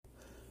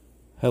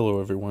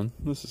Hello everyone,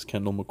 this is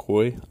Kendall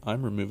McCoy.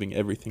 I'm removing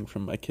everything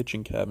from my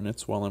kitchen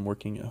cabinets while I'm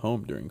working at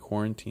home during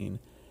quarantine,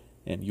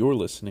 and you're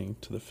listening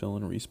to the Phil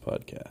and Reese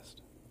podcast.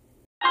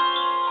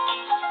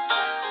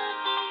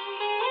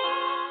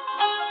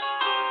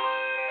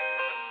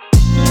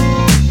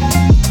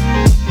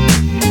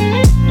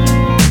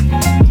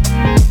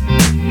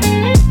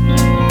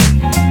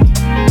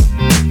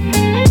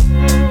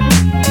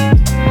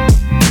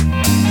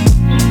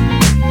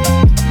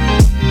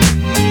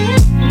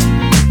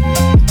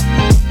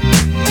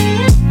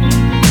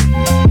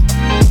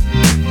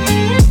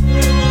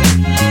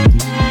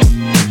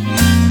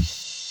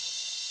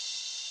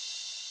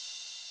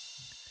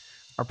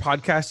 Our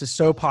podcast is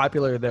so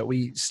popular that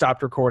we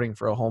stopped recording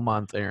for a whole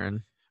month,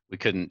 Aaron. We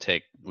couldn't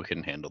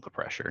handle the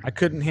pressure. I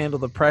couldn't handle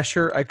the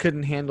pressure. I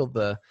couldn't handle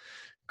the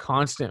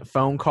constant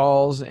phone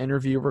calls,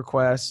 interview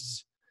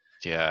requests.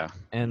 Yeah.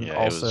 And it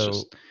also was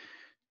just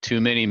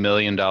too many $1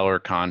 million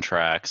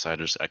contracts. I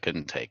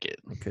couldn't take it.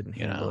 I couldn't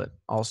handle it.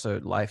 Also,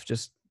 life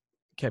just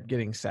kept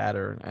getting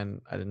sadder and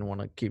I didn't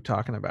want to keep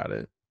talking about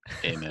it.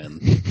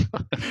 Amen.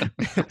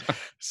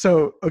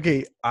 So,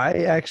 okay,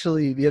 I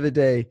actually the other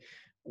day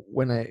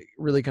when it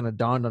really kind of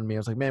dawned on me, I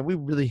was like, man, we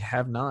really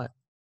have not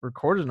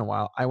recorded in a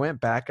while. I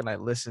went back and I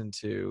listened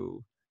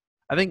to,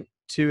 I think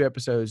 2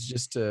 episodes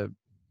just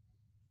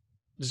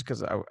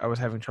because I was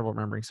having trouble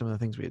remembering some of the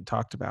things we had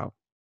talked about.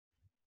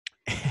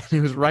 And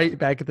it was right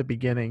back at the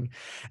beginning.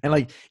 And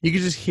like, you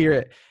could just hear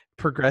it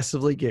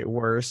progressively get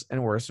worse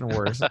and worse and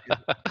worse.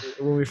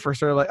 When we first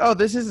started, like, oh,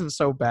 this isn't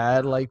so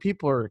bad. Like,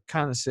 people are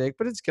kind of sick,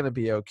 but it's going to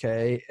be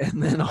okay.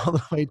 And then all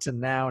the way to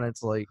now, and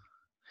it's like,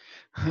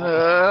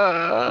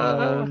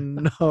 oh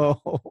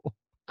no.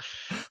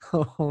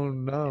 Oh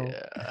no.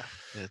 Yeah.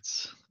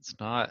 It's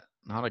not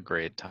a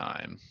great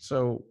time.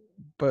 So,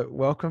 but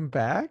welcome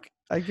back,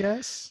 I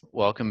guess.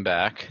 Welcome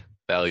back,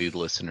 valued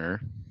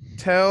listener.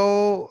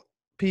 Tell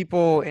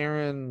people,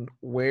 Aaron,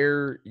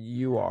 where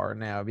you are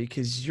now,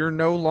 because you're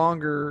no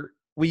longer,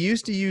 we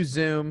used to use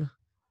Zoom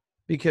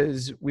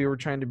because we were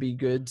trying to be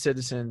good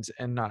citizens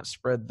and not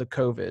spread the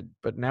COVID,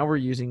 but now we're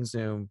using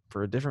Zoom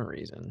for a different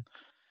reason.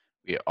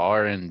 We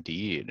are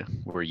indeed.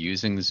 We're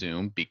using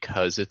Zoom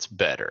because it's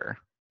better.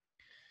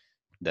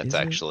 That's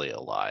actually a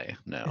lie.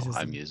 No,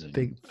 I'm using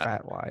big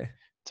fat lie.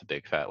 It's a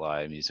big fat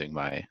lie. I'm using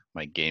my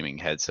gaming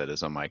headset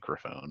as a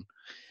microphone.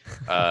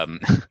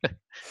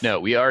 No,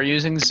 we are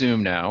using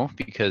Zoom now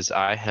because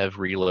I have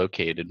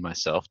relocated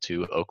myself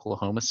to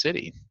Oklahoma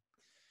City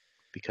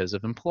because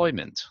of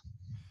employment.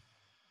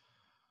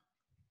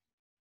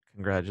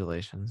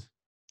 Congratulations.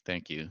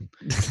 Thank you.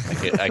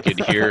 I could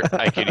hear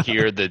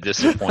the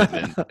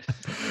disappointment.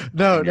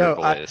 No,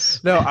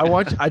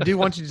 I do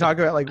want you to talk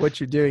about like what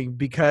you're doing,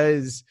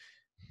 because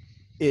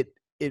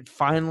it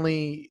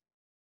finally,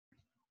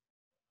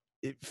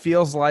 it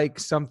feels like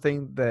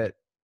something that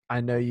I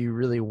know you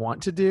really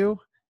want to do,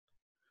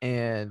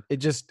 and it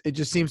just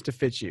seems to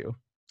fit you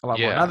a lot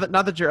more.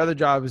 Not that your other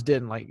jobs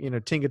didn't, like,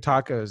 Tinga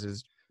Tacos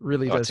is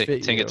really does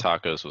fit Tinga you.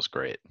 Tacos was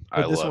great.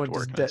 But I loved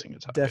working at Tinga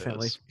Tacos.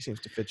 Definitely seems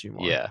to fit you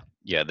more.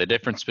 Yeah. The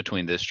difference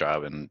between this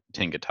job and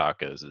Tinga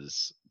Tacos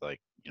is,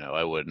 like,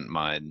 I wouldn't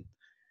mind,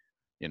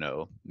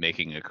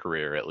 making a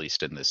career at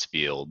least in this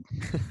field.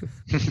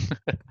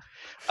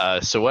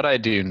 So what I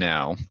do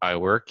now, I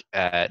work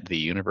at the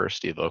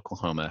University of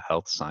Oklahoma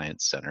Health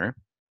Science Center,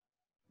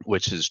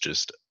 which is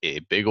just a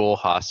big old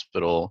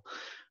hospital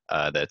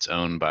that's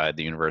owned by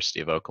the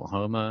University of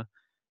Oklahoma.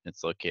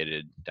 It's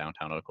located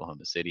downtown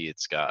Oklahoma City.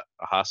 It's got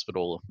a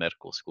hospital,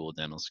 medical school,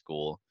 dental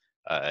school,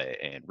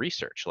 and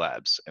research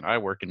labs. And I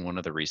work in one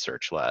of the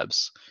research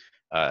labs.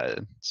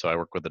 So I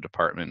work with the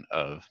Department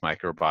of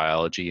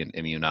Microbiology and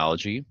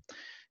Immunology.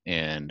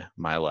 And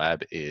my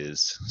lab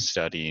is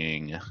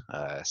studying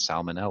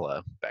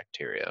Salmonella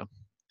bacteria.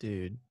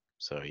 Dude.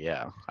 So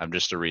yeah, I'm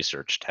just a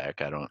research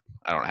tech. I don't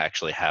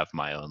actually have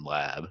my own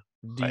lab.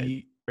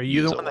 Are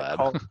you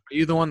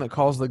the one that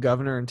calls the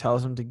governor and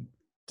tells him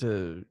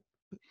to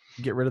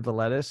get rid of the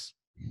lettuce?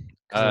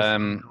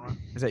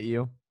 Is that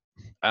you?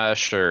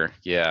 Sure.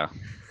 Yeah.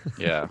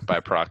 By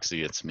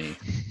proxy, it's me.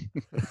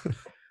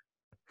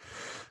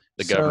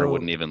 The governor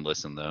wouldn't even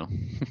listen, though.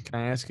 Can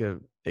I ask a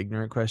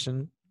ignorant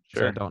question?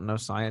 Sure. I don't know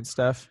science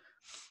stuff.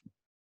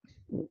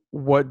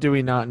 What do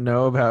we not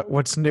know about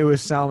what's new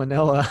with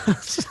salmonella?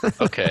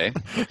 Okay.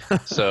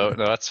 So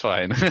no, that's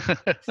fine.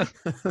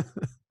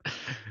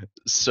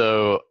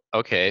 So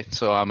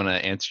I'm going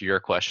to answer your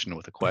question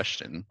with a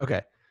question.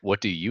 Okay.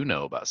 What do you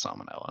know about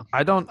salmonella?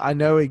 I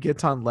know it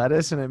gets on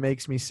lettuce and it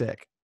makes me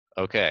sick.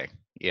 Okay.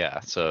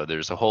 Yeah. So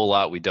there's a whole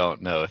lot we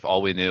don't know. If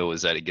all we knew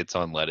was that it gets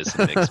on lettuce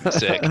and makes me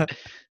sick,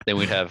 then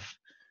we'd have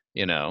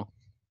no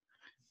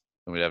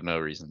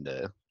reason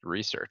to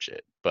research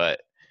it.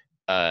 But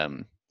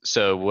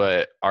so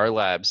what our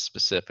lab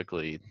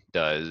specifically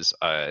does,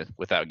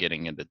 without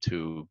getting into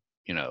too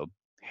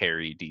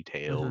hairy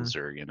details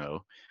or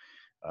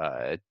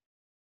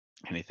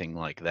anything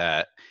like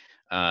that,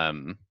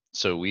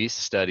 so we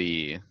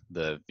study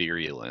the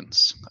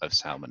virulence of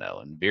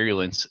salmonella. And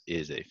virulence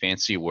is a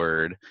fancy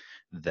word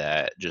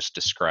that just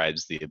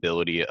describes the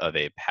ability of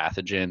a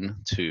pathogen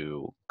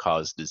to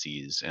cause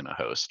disease in a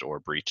host or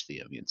breach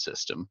the immune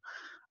system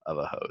of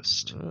a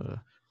host.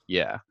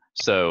 Yeah.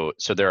 So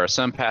there are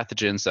some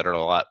pathogens that are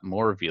a lot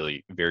more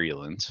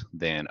virulent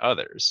than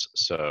others.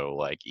 So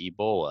like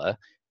Ebola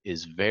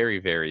is very,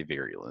 very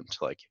virulent.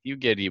 Like if you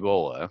get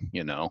Ebola,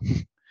 you know,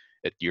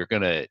 you're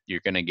gonna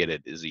get a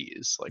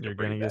disease, like You're a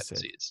pretty gonna get bad sick.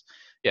 disease.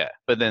 Yeah.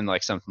 But then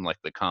like something like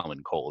the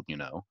common cold, you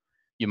know,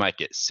 you might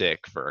get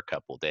sick for a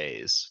couple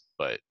days,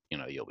 but you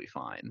know, you'll be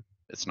fine.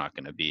 It's not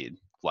gonna be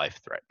life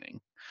threatening.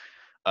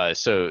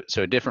 So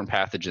different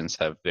pathogens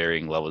have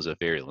varying levels of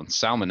virulence.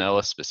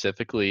 Salmonella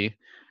specifically,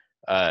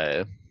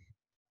 it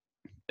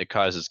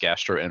causes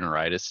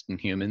gastroenteritis in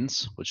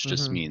humans, which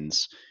just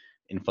means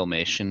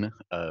inflammation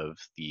of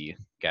the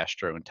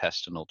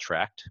gastrointestinal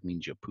tract. It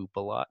means you poop a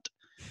lot,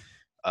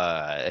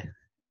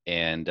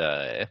 and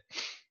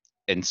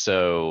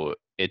so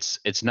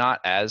it's not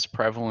as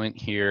prevalent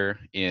here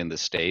in the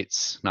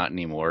States, not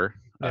anymore.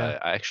 Yeah.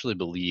 I actually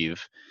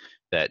believe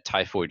that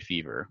typhoid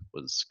fever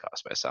was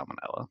caused by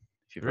salmonella.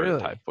 If you've heard of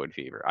Really? typhoid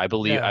fever, I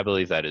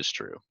believe that is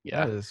true.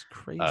 Yeah, That is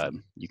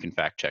crazy. you can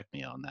fact check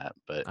me on that,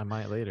 but I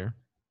might later.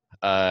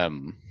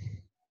 um,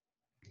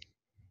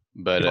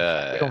 but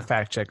We don't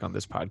fact check on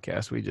this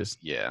podcast. We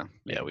just yeah,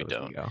 make it we up as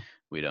don't. go.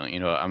 We don't.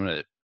 You know, I'm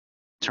gonna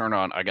turn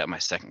on. I got my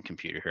second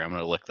computer here. I'm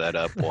gonna look that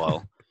up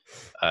while.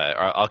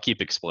 I'll keep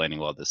explaining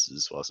while this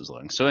is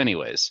long. So,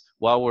 anyways,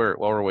 while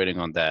we're waiting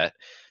on that,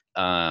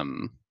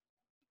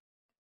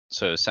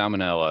 so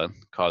salmonella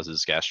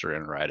causes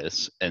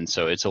gastroenteritis, and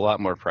so it's a lot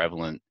more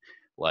prevalent,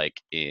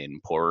 like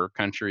in poorer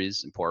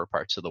countries and poorer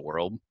parts of the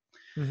world.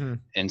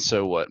 And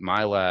so, what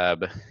my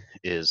lab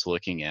is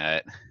looking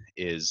at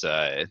is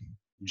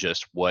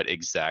just what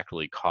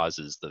exactly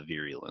causes the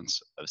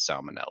virulence of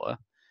salmonella.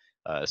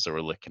 So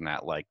we're looking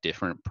at like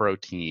different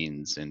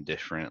proteins and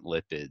different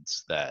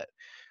lipids that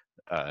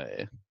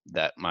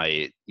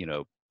might, you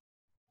know,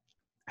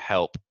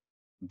 help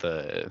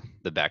the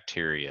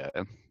bacteria,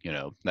 you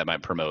know, that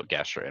might promote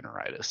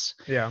gastroenteritis.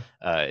 Yeah.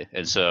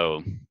 And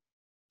so,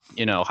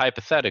 you know,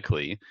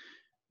 hypothetically,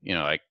 you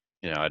know, I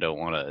don't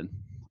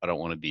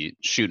want to be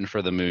shooting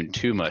for the moon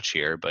too much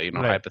here, but you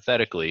know, Right.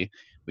 hypothetically,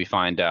 we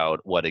find out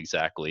what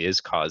exactly is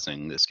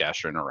causing this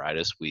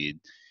gastroenteritis. We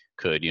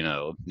could, you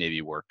know,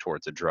 maybe work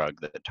towards a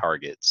drug that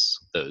targets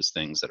those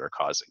things that are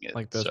causing it.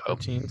 Like those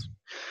proteins.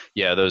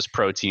 Yeah, those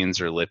proteins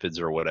or lipids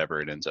or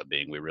whatever it ends up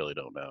being, we really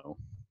don't know.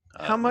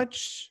 How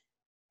much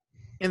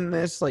in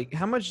this, like,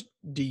 how much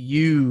do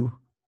you,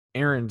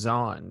 Aaron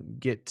Zahn,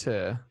 get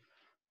to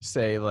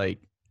say, like,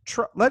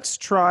 let's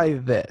try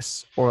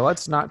this, or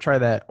let's not try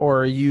that,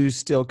 or are you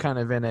still kind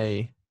of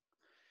in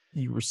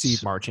you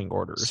receive marching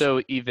orders?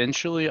 So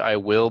eventually I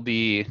will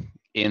be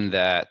in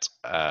that,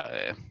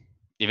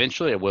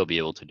 eventually I will be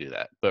able to do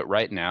that. But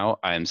right now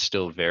I'm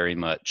still very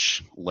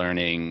much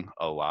learning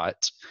a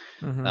lot,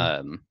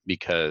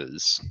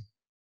 because,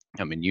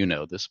 I mean, you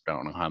know this, but I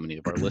don't know how many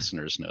of our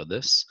listeners know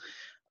this,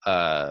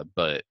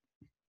 but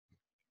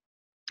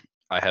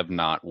I have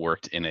not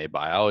worked in a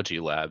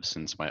biology lab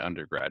since my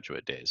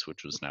undergraduate days,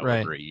 which was now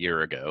over a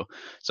year ago.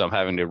 So I'm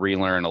having to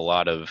relearn a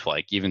lot of,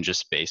 like, even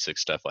just basic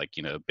stuff, like,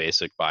 you know,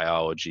 basic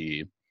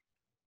biology,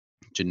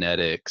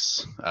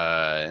 genetics,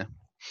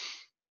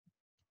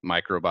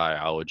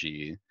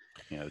 microbiology,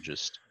 you know,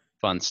 just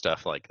fun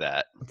stuff like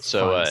that.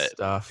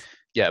 Stuff.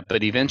 Yeah,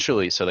 but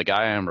eventually, so the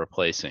guy I'm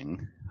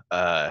replacing,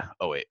 oh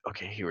wait,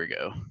 okay, here we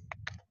go.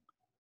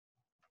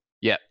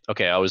 Yeah,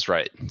 okay, I was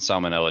right.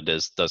 Salmonella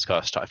does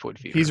cause typhoid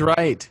fever. He's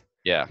right.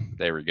 Yeah,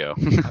 there we go.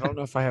 I don't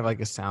know if I have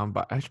like a sound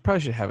bite. I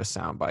probably should have a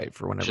sound bite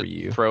for whenever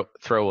you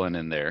throw one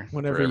in there.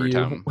 Whenever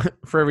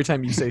for every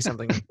time you say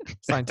something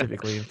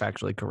scientifically and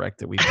factually correct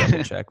that we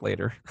double check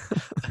later.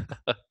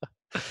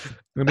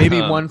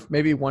 maybe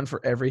one for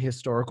every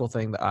historical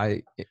thing that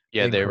I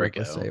there we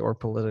go. say, or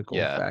political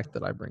fact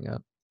that I bring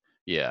up.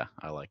 Yeah,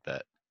 I like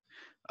that.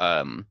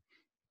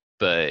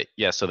 But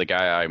yeah, so the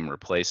guy I'm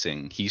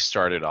replacing, he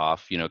started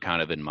off, you know,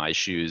 kind of in my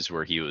shoes,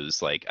 where he was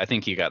like, I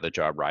think he got the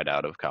job right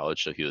out of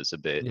college, so he was a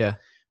bit,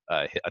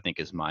 I think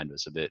his mind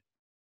was a bit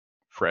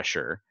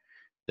fresher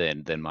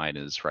than mine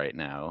is right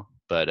now.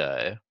 But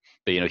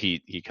you know,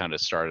 he kind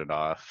of started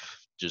off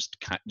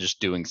just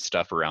doing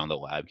stuff around the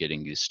lab,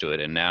 getting used to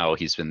it, and now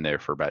he's been there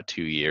for about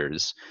 2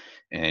 years,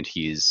 and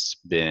he's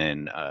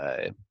been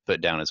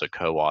put down as a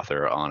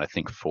co-author on, I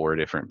think, 4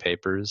 different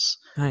papers.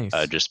 Nice.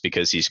 Just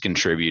because he's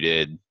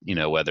contributed, you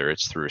know, whether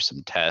it's through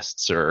some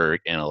tests or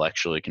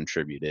intellectually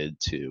contributed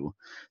to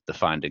the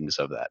findings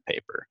of that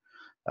paper.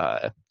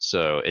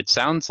 So it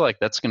sounds like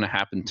that's going to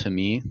happen to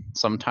me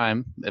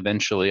sometime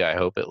eventually, I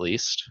hope, at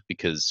least,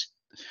 because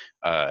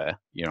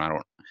you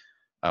know,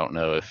 I don't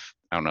know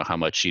how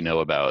much you know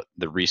about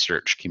the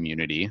research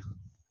community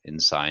in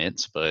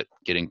science, but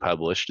getting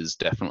published is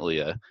definitely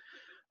a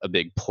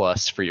big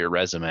plus for your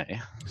resume.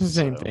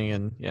 Same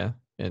thing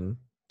in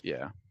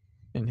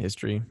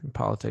history and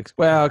politics.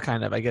 Well,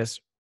 kind of, I guess,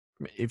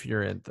 if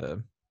you're at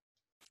the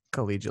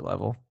collegiate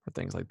level or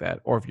things like that,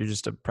 or if you're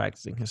just a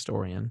practicing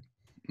historian.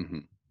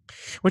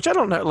 Which I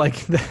don't know. Like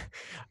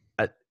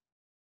uh,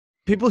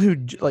 people who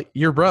like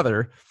your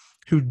brother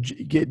who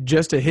get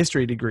just a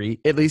history degree,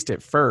 at least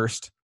at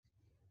first,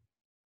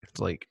 it's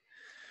like,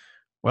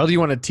 well, do you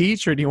want to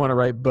teach or do you want to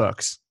write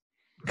books?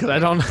 Because I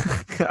don't,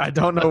 I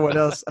don't know what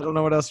else. I don't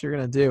know what else you're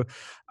gonna do.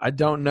 I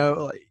don't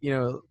know. Like,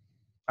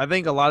 I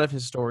think a lot of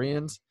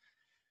historians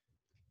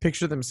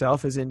picture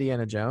themselves as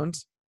Indiana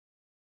Jones,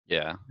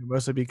 Yeah,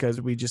 mostly because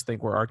we just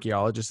think we're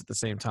archaeologists at the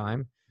same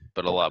time.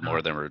 but a lot more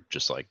of them are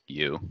just like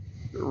you.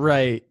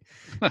 Right.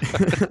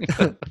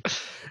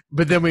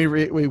 But then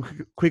we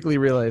quickly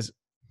realize,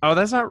 oh,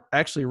 that's not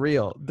actually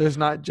real. There's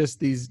not just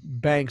these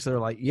banks that are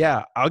like,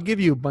 yeah, I'll give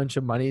you a bunch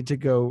of money to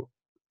go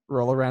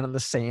roll around in the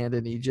sand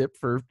in Egypt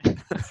for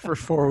for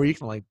 4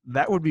 weeks. I'm like,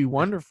 that would be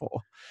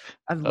wonderful.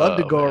 I'd love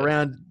to Oh, go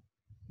man.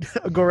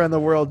 around the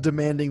world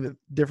demanding that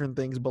different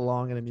things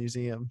belong in a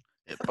museum.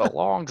 It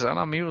belongs in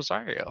a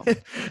museum.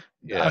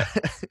 Yeah.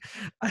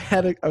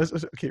 I was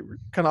okay,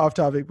 kind of off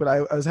topic, but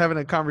I was having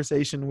a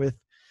conversation with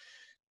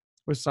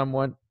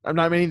someone. I'm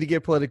not meaning to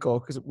get political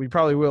because we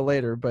probably will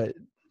later, but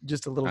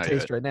just a little Oh,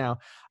 taste yeah. right now.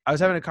 I was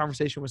having a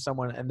conversation with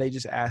someone and they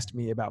just asked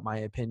me about my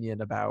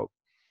opinion about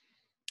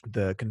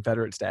the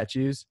Confederate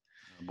statues.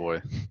 Oh,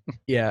 boy.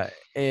 Yeah.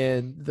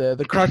 And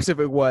the crux of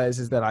it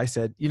is that I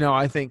said,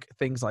 I think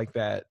things like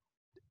that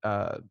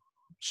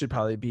should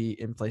probably be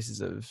in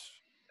places of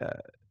uh,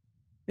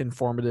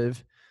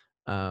 informative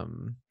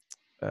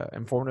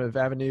informative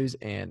avenues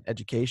and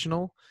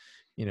educational.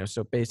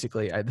 So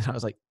basically I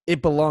was like,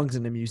 it belongs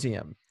in a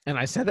museum. And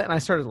I said that and I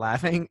started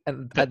laughing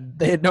and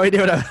they had no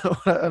idea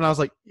and I was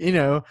like,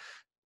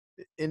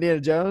 Indiana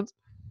Jones?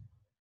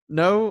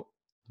 No.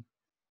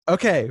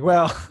 Okay,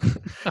 well,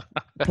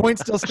 point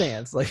still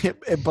stands. Like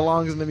it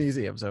belongs in the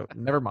museum, so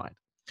never mind.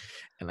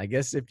 And I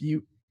guess if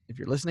you're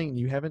listening and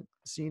you haven't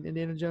seen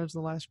Indiana Jones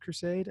and the Last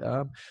Crusade,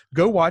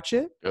 go watch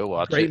it. Go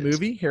watch Great it. It's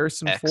movie.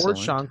 Harrison Ford, excellent.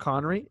 Sean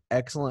Connery,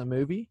 excellent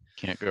movie.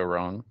 Can't go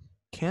wrong.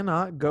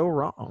 Cannot go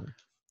wrong.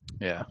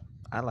 Yeah,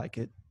 I like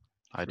it.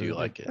 I do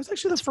like it. That's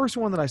actually the first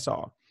one that I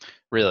saw.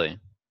 Really?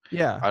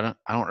 Yeah.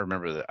 I don't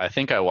remember that. I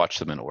think I watched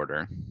them in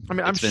order. I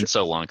mean, It's been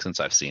so long since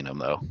I've seen them,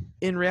 though.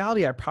 In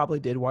reality, I probably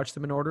did watch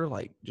them in order,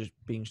 like just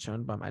being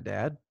shown by my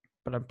dad.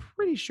 But I'm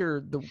pretty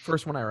sure the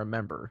first one I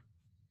remember,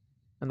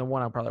 and the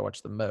one I probably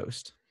watched the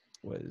most,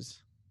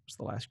 was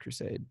The Last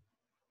Crusade.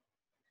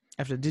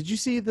 Did you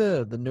see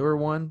the newer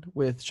one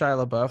with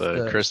Shia LaBeouf?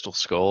 The Crystal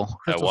Skull.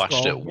 Crystal I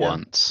watched Skull, it yeah.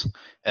 once,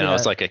 and I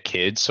was like a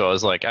kid, so I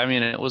was like, I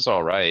mean, it was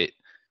all right.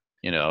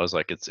 I was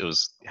like, it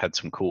had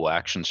some cool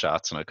action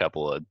shots and a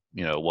couple of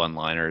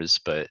one-liners,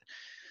 but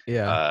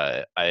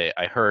yeah,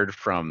 I heard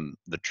from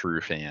the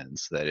true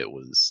fans that it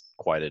was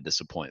quite a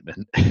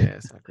disappointment. yeah,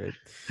 it's not great.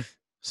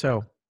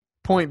 So,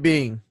 point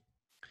being,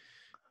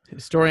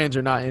 historians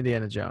are not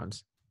Indiana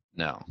Jones.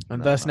 No,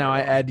 And thus now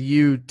I add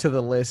you to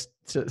the list.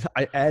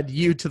 I add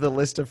you to the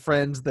list of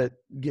friends that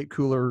get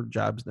cooler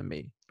jobs than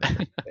me,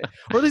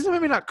 or at least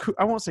maybe not.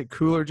 I won't say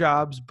cooler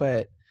jobs,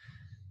 but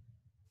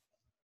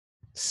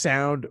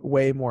sound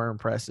way more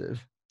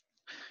impressive.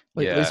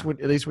 Like yeah.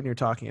 at least when you're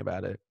talking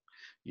about it.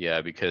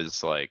 Yeah, because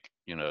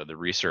the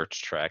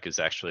research track is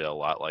actually a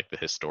lot like the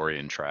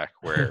historian track,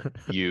 where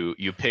you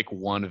pick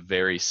one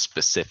very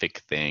specific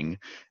thing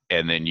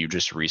and then you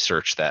just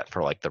research that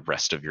for like the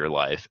rest of your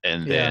life,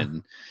 and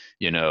then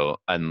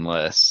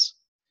unless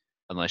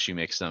you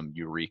make some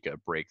eureka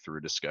breakthrough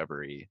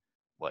discovery,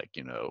 like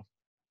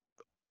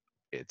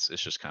it's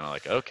just kind of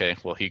like, okay,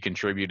 well, he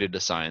contributed to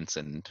science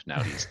and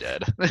now he's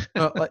dead.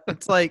 Well,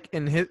 it's like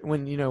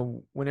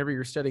whenever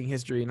you're studying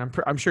history, and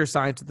I'm sure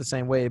science is the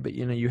same way, but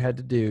you had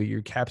to do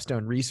your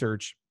capstone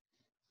research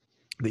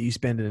that you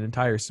spend an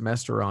entire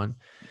semester on.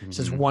 It's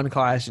just one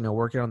class,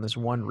 working on this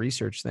one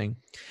research thing.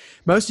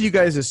 Most of you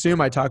guys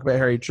assume I talk about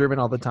Harry Truman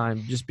all the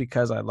time just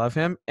because I love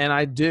him, and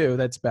I do.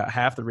 That's about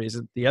half the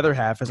reason. The other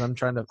half is I'm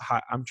trying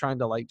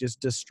to like just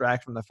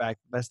distract from the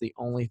fact that that's the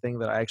only thing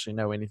that I actually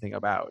know anything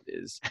about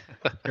is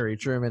Harry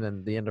Truman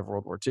and the end of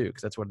World War II,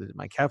 because that's what I did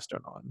my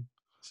capstone on.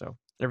 So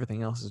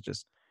everything else is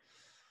just,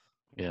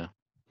 yeah,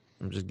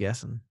 I'm just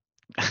guessing.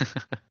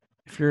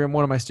 If you're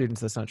one of my students,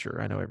 that's not true.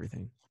 I know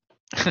everything.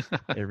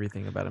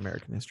 Everything about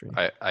American history.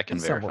 I can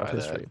verify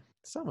that.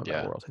 Some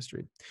about world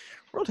history.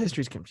 World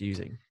history is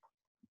confusing.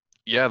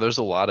 Yeah, there's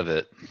a lot of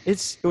it.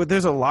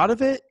 There's a lot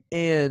of it,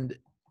 and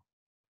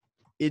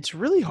it's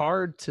really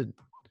hard to.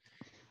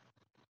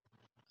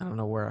 I don't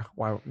know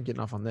why I'm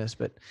getting off on this,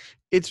 but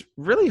it's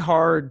really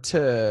hard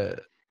to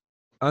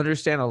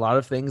understand a lot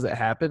of things that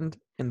happened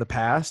in the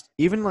past,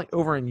 even like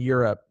over in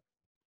Europe,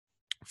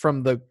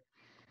 from the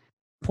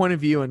point of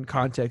view and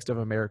context of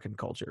American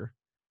culture.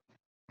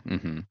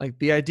 Mm-hmm. Like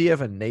the idea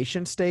of a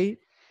nation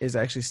state is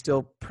actually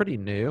still pretty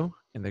new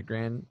in the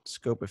grand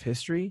scope of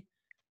history,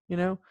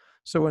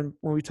 So when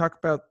we talk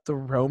about the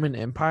Roman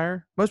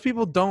Empire, most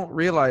people don't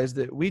realize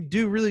that we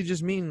do really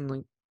just mean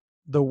like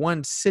the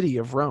one city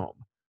of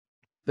Rome.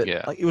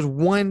 That like it was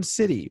one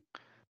city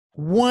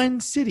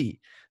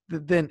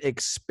that then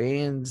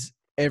expands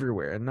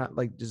everywhere, and not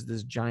like just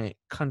this giant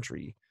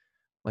country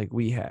like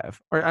we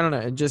have. Or I don't know,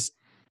 and just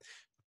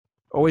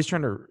always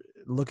trying to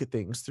look at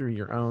things through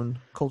your own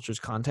culture's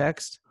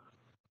context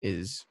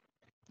is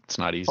It's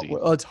not easy.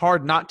 well, it's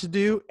hard not to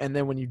do, and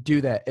then when you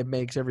do that, it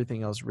makes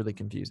everything else really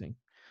confusing.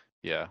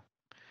 Yeah.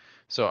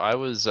 So I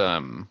was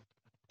talking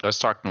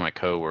to my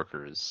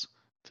coworkers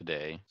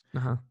today,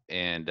 Uh-huh.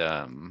 and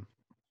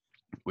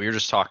we were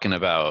just talking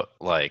about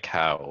like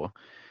how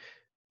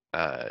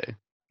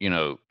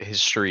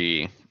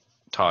history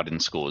taught in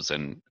schools,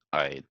 and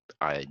I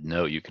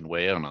know you can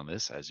weigh in on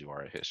this as you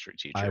are a history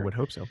teacher. I would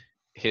hope so.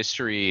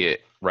 History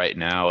right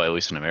now, at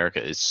least in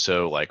America, is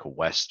so like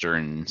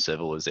Western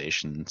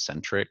civilization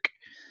centric.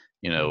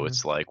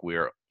 It's like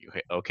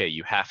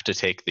you have to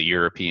take the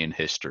European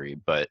history,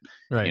 but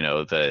Right.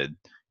 the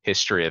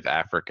history of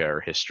Africa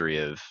or history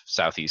of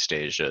Southeast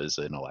Asia is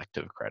an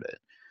elective credit.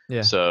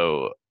 Yeah.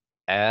 So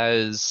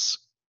as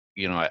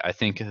I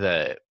think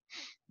that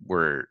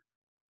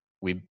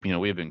we've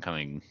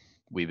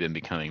been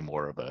becoming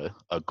more of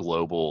a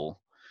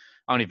global,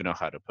 I don't even know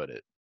how to put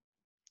it,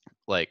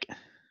 like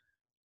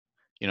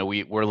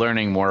we're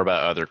learning more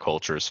about other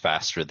cultures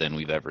faster than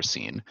we've ever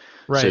seen.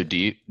 So Right.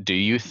 do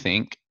you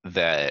think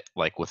that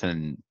like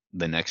within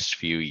the next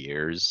few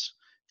years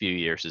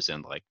is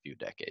in like few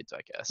decades, I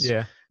guess,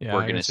 Yeah. Yeah.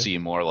 we're I going to guess so. see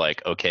more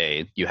like,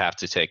 okay, you have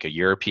to take a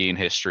European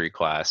history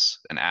class,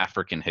 an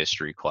African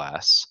history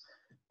class,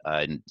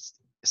 an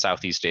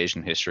Southeast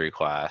Asian history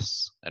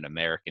class, an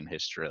American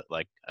history,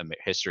 like a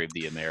history of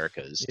the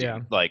Americas. Do Yeah.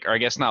 you, like, or I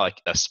guess not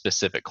like a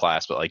specific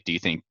class, but like, do you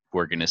think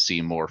we're going to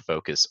see more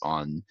focus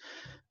on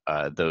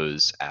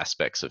those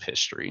aspects of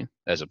history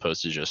as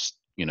opposed to just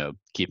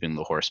keeping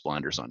the horse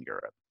blinders on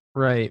Europe?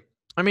 Right.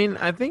 I mean,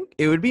 I think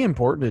it would be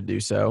important to do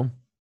so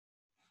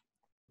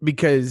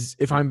because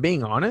if I'm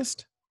being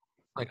honest,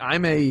 like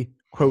I'm a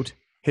quote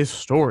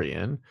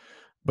historian,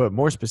 but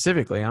more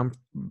specifically,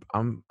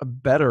 I'm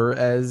better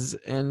as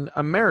an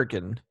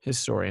American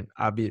historian.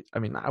 I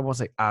mean, I won't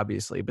say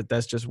obviously, but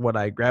that's just what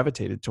I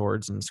gravitated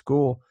towards in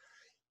school.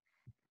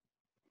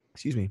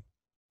 Excuse me.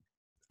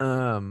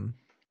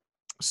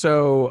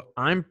 So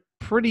I'm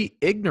pretty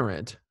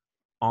ignorant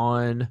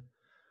on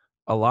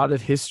a lot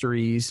of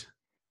histories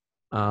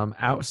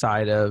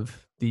outside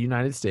of the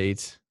United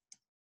States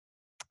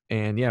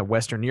and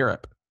Western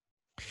Europe.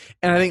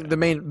 And I think the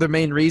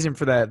main reason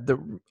for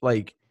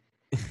that,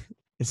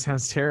 it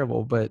sounds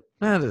terrible, but it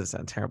doesn't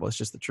sound terrible. It's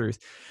just the truth.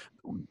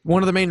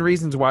 One of the main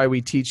reasons why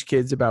we teach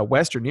kids about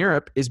Western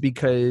Europe is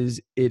because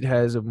it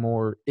had a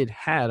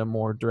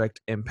more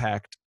direct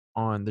impact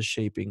on the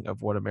shaping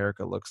of what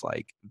America looks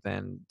like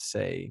than,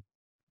 say,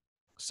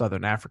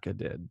 Southern Africa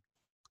did,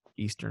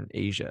 Eastern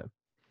Asia.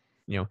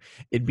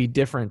 It'd be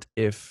different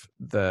if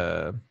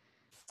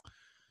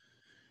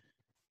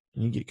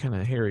you get kind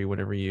of hairy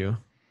whenever you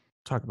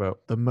talk about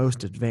the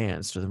most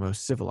advanced or the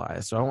most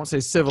civilized. So I won't say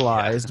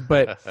civilized,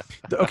 but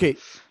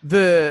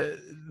the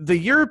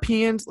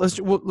Europeans. Let's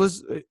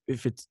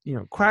if it's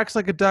quacks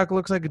like a duck,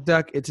 looks like a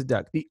duck, it's a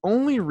duck. The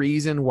only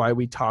reason why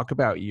we talk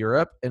about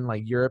Europe and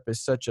like Europe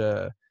is such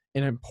an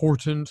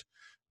important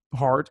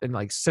part and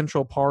like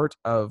central part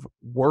of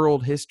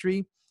world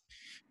history,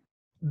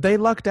 they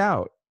lucked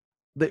out.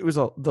 It was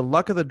the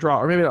luck of the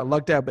draw, or maybe not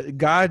lucked out, but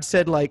God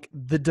said like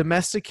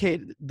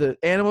the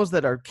animals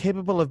that are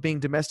capable of being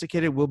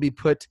domesticated will be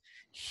put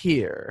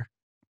here.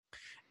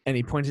 And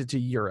he pointed to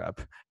Europe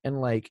and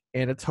like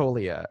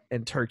Anatolia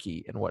and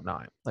Turkey and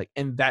whatnot, like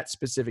in that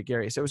specific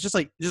area. So it was just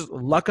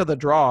luck of the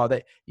draw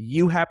that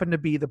you happen to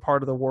be the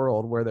part of the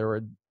world where there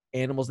were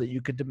animals that you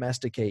could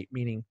domesticate,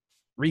 meaning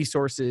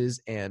resources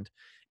and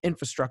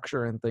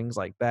infrastructure and things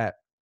like that,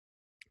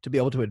 to be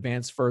able to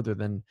advance further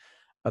than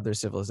other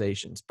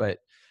civilizations. But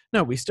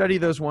no, we study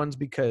those ones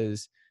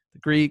because the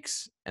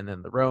Greeks and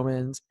then the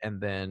Romans, and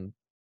then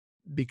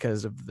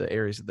because of the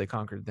areas that they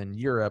conquered, then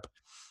Europe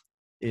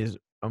is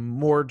a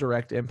more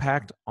direct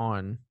impact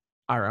on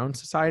our own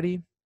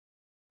society.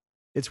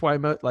 It's why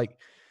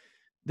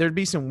there'd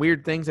be some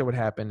weird things that would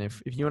happen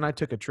if you and I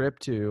took a trip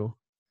to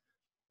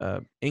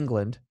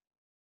England.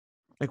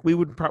 Like we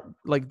would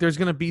there's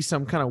going to be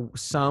some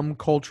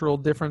cultural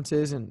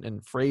differences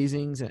and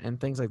phrasings and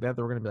things like that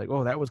we're going to be like,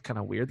 oh, that was kind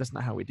of weird. That's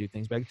not how we do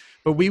things back.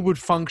 But we would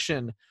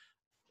function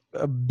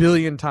a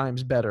billion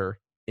times better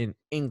in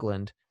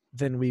England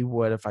than we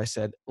would if I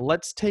said,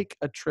 let's take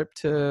a trip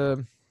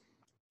to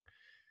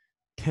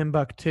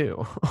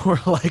Timbuktu or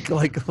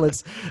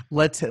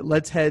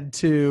let's head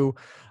to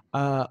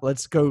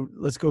let's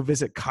go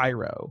visit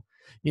Cairo.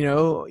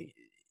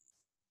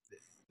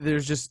 They're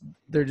just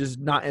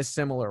not as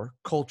similar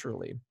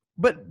culturally.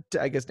 But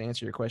I guess to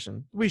answer your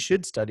question, we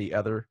should study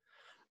other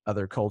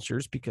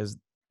cultures because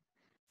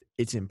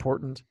it's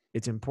important.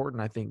 It's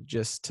important, I think,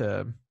 just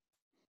to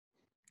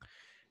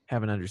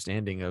have an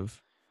understanding of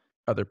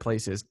other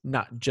places,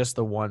 not just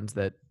the ones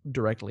that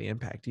directly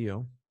impact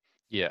you.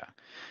 Yeah.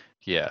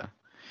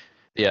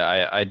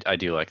 I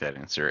do like that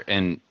answer.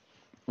 And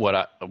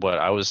what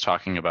I was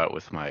talking about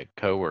with my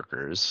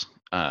coworkers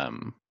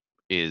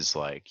is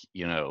like,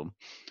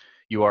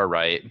 you are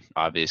right.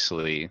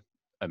 Obviously,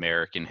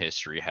 American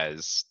history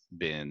has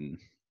been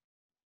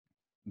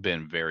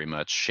been very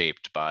much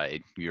shaped by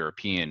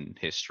European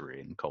history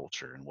and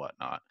culture and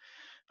whatnot.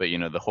 But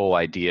the whole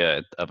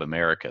idea of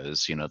America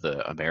is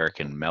the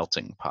American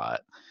melting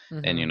pot.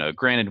 And Mhm.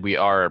 granted, we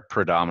are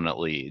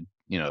predominantly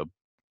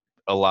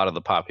a lot of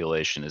the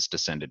population is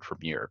descended from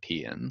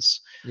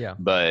Europeans, Yeah.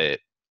 but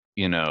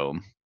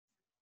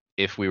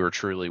if we were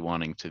truly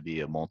wanting to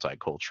be a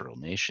multicultural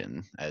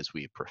nation as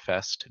we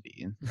profess to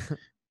be,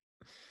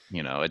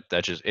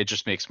 it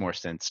just makes more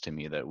sense to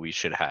me that we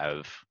should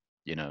have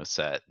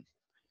set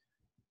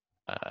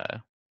uh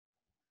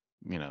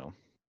you know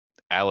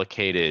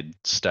allocated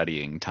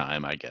studying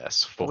time, I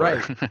guess, for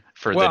Right.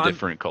 for the Well,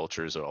 different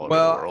cultures all over the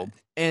well, world.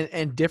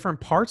 and different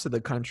parts of the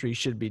country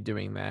should be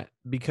doing that,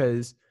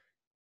 because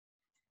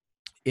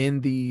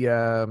in the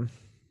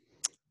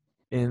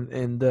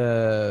in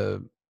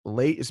the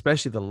late,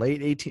 especially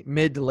the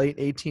mid to late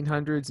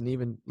 1800s, and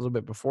even a little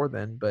bit before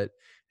then, but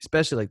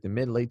especially like the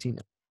mid late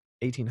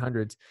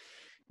 1800s,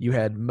 you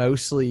had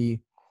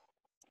mostly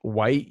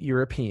white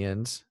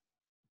Europeans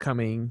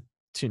coming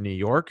to New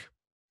York,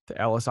 to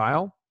Ellis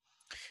Isle.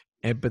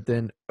 But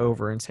then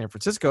over in San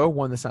Francisco,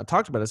 one that's not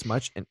talked about as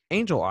much, in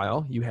Angel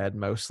Isle, you had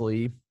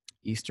mostly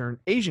Eastern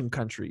Asian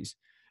countries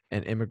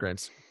and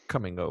immigrants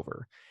coming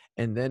over.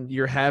 And then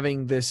you're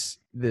having this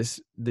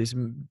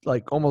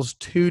like almost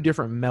two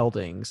different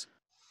meldings.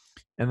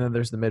 And then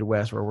there's the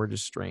Midwest, where we're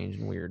just strange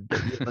and weird.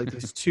 But you have like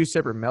these two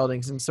separate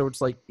meldings. And so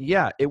it's like,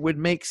 yeah, it would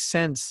make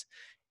sense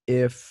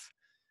if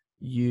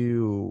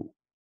you,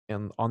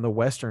 on the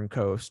Western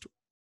coast,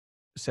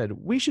 said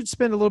we should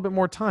spend a little bit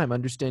more time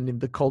understanding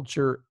the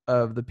culture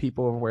of the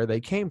people of where they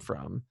came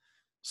from,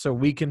 so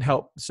we can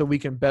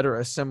better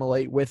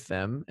assimilate with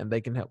them, and they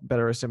can help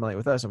better assimilate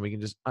with us, and we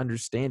can just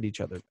understand each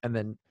other. And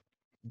then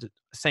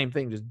same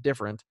thing, just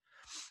different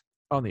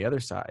on the other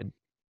side.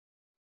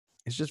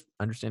 It's just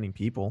understanding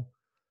people.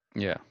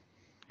 Yeah.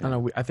 I don't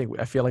know.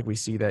 I feel like we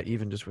see that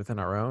even just within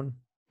our own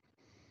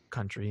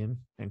country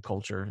and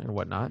culture and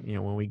whatnot.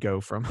 When we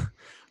go from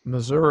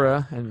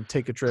Missouri and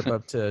take a trip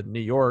up to New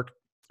York,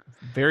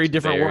 very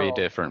different Very world.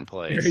 different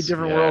Very place.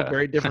 different world,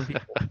 very different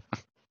people.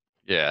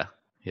 Yeah.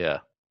 Yeah.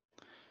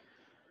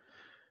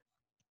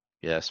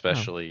 Yeah, Oh,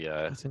 especially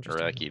that's or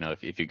interesting.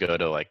 like if you go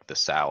to like the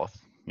South,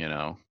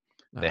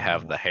 they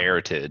have the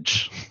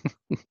heritage.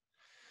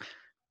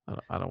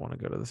 I don't want to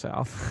go to the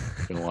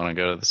South. You want to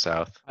go to the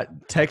South.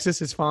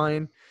 Texas is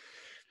fine.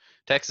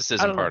 Texas I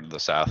isn't don't know. part of the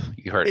South.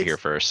 You heard it here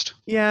It's first.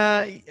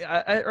 Yeah.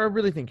 I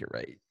really think you're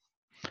right.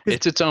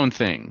 It's its own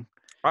thing.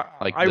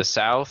 Like I the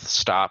South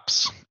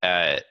stops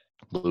at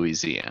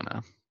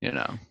Louisiana,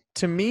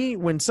 To me,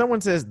 when someone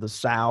says the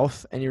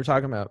South and you're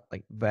talking about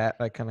like that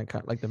kind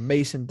of like the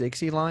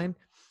Mason-Dixie line,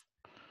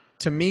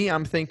 to me,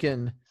 I'm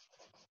thinking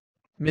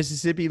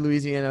Mississippi,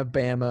 Louisiana,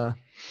 Bama,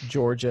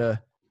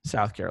 Georgia,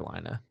 South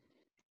Carolina,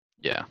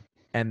 Yeah.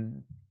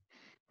 and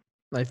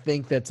I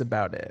think that's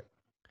about it.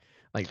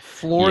 Like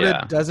Florida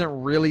Yeah. doesn't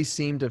really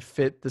seem to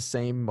fit the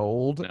same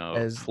mold No,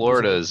 as those other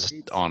Florida's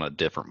states. on a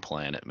different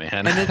planet,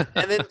 man.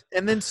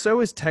 And then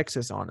so is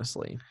Texas,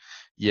 honestly.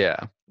 Yeah.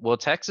 Well,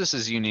 Texas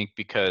is unique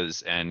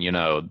because, and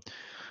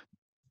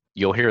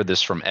you'll hear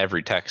this from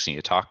every Texan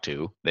you talk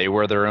to, they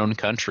were their own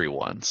country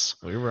once.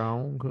 We were our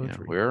own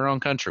country. We're our own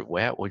country.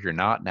 Well, you're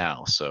not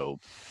now. So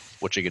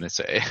what you gonna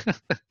say?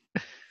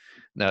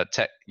 No,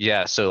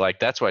 yeah. So like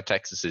that's why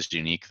Texas is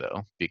unique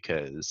though,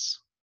 because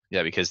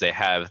they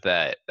have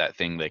that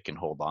thing they can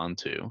hold on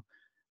to.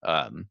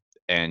 And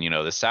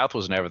the South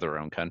was never their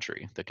own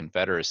country. The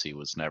Confederacy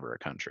was never a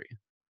country.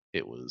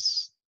 It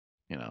was,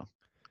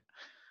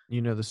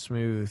 the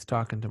smooth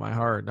talking to my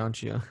heart,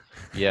 don't you?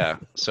 Yeah.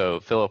 So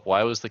Philip,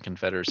 why was the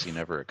Confederacy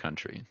never a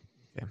country?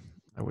 Okay.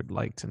 I would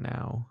like to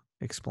now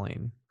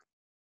explain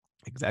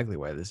exactly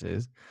why this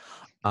is.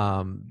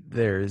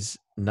 There's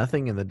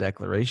nothing in the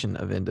Declaration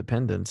of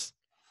Independence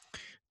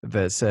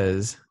that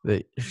says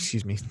that,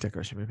 excuse me,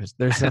 Declaration of Independence.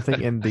 There's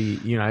nothing in the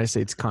United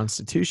States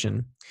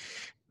Constitution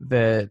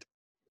that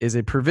is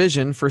a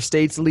provision for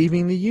states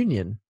leaving the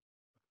Union.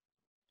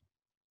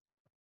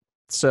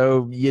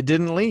 So you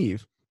didn't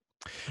leave.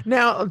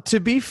 Now, to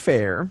be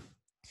fair,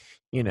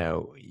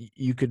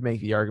 you could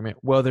make the argument,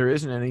 well, there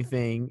isn't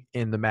anything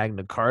in the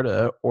Magna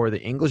Carta or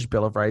the English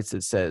Bill of Rights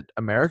that said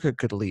America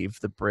could leave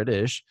the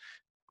British.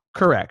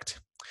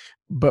 Correct.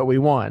 But we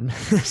won.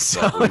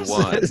 So But we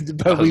won.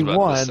 But we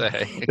won.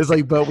 It's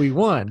like, but we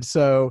won.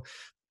 So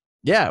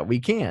yeah, we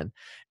can.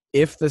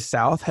 If the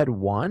South had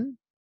won,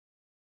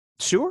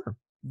 sure,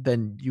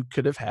 then you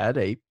could have had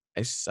a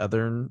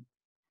Southern,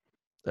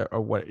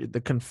 or what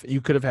you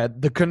could have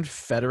had the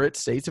Confederate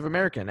States of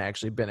America and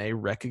actually been a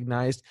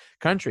recognized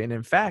country. And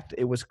in fact,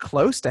 it was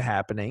close to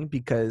happening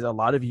because a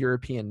lot of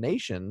European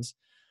nations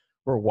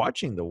were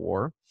watching the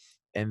war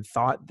and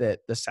thought that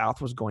the South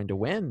was going to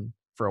win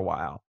for a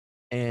while.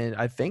 And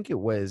I think it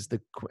was the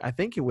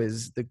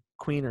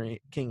Queen or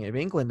King of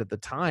England at the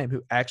time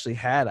who actually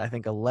had, I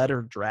think, a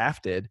letter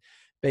drafted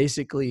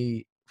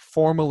basically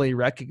formally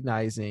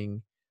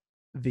recognizing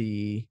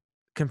the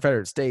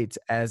Confederate States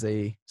as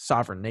a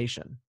sovereign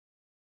nation.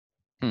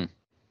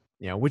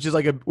 which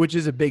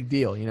is a big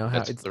deal. How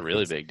That's a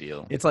really big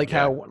deal. It's like Yeah.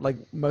 how like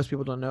most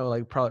people don't know,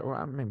 like probably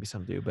well, maybe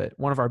some do, but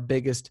one of our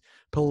biggest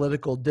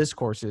political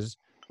discourses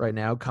right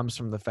now comes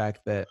from the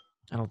fact that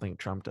I don't think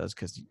Trump does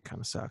because he kind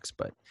of sucks,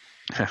 but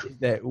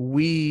that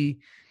we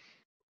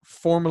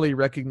formally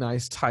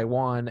recognize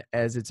Taiwan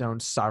as its own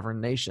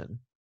sovereign nation,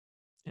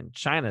 and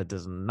China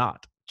does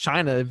not.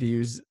 China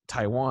views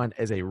Taiwan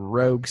as a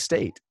rogue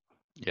state.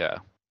 Yeah.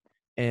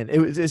 And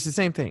it's the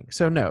same thing.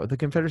 So no, the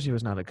Confederacy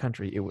was not a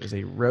country. It was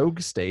a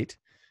rogue state.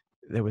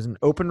 There was an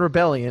open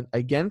rebellion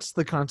against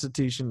the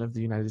Constitution of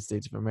the United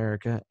States of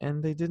America,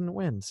 and they didn't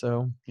win.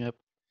 So Yep.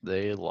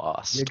 They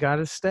lost. you got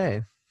to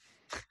stay.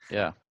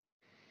 Yeah.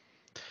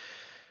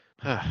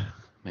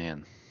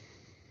 Man.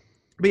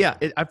 But yeah,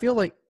 I feel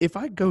like if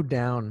I go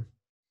down,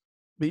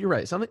 but you're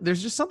right.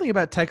 There's just something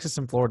about Texas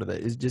and Florida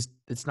that is just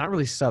it's not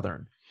really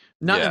southern,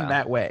 not in Yeah.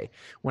 that way.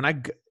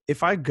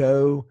 If I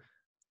go,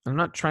 I'm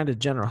not trying to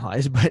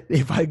generalize, but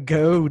if I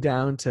go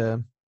down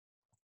to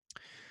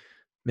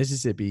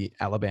Mississippi,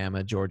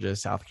 Alabama, Georgia,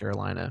 South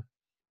Carolina,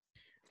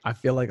 I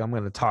feel like I'm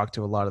going to talk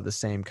to a lot of the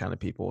same kind of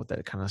people with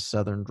that kind of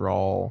southern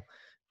drawl.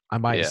 I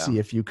might Yeah. see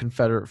a few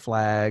Confederate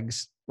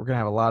flags. We're going to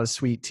have a lot of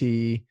sweet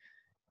tea.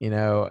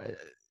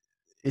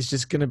 It's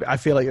just going to be, I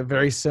feel like a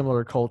very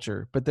similar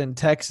culture. But then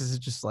Texas is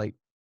just like,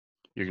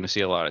 You're going to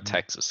see a lot of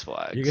Texas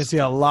flags. you're going to see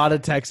a lot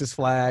of Texas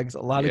flags,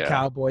 a lot of Yeah.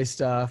 cowboy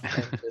stuff.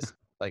 And just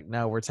like,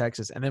 no, we're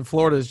Texas. And then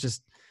Florida is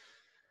just,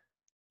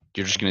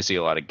 You're just going to see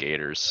a lot of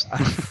gators.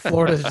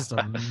 Florida is just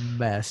a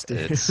mess,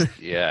 dude.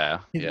 Yeah.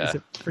 It's a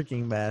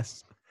freaking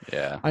mess.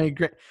 Yeah. I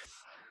agree.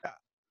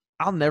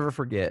 I'll never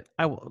forget.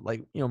 I will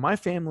my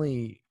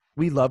family.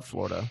 We loved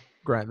Florida.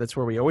 Grant. That's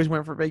where we always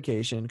went for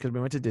vacation because we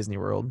went to Disney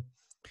World,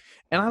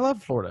 and I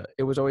loved Florida.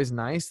 It was always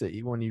nice that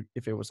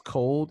if it was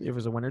cold, if it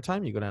was a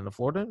wintertime, you go down to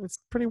Florida. It's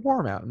pretty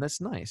warm out, and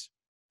that's nice.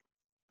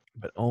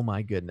 But oh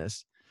my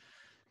goodness,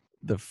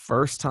 the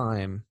first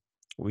time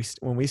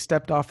when we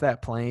stepped off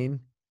that plane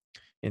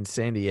in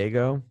San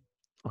Diego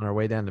on our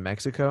way down to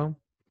Mexico,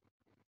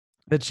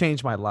 that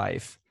changed my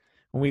life.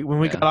 When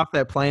we got off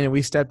that plane and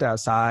we stepped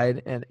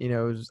outside, and it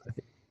was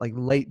like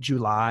late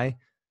July,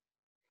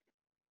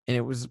 and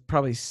it was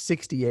probably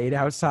 68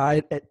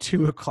 outside at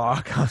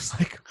 2:00. I was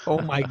like, oh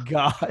my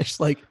gosh,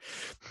 like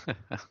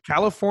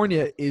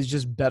California is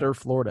just better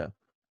Florida.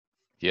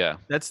 Yeah.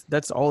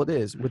 That's all it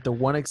is, with the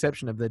one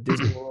exception of the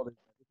Disney World,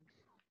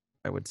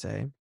 I would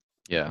say.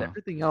 Yeah.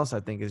 Everything else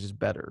I think is just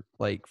better.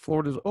 Like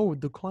Florida's,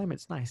 the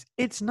climate's nice.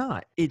 It's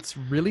not. It's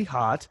really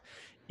hot.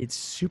 It's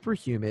super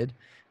humid.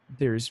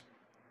 There's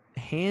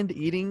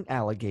hand-eating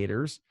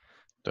alligators.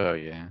 Oh,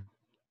 yeah.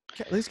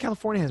 At least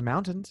California has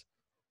mountains.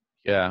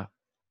 Yeah.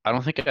 I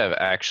don't think I've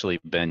actually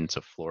been to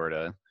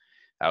Florida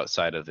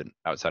outside of an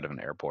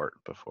airport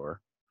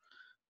before.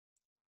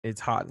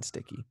 It's hot and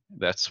sticky.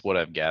 That's what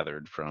I've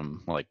gathered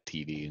from like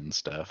TV and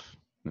stuff.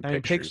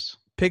 And pictures.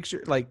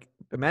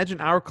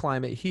 Imagine our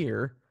climate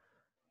here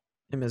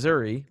in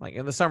Missouri, like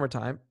in the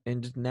summertime,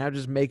 and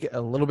just make it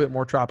a little bit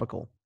more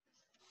tropical.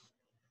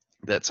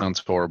 That sounds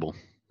horrible.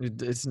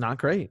 It's not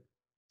great.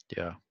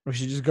 Yeah. We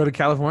should just go to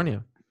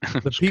California.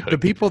 The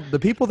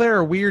people there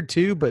are weird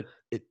too, but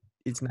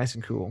it's nice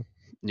and cool.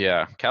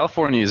 Yeah,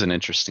 California is an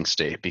interesting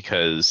state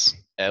because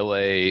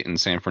LA and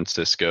San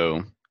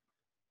Francisco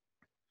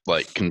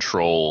like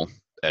control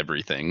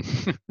everything.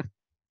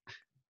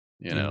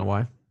 You know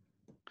why?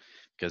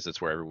 Because it's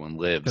where everyone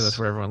lives. Because that's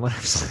where everyone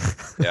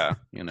lives. Yeah,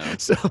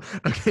 So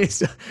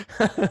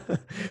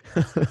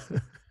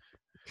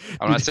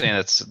I'm not saying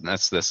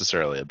that's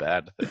necessarily a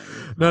bad thing.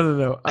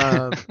 No.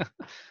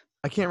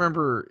 I can't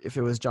remember if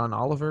it was John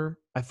Oliver.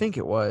 I think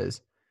it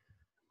was.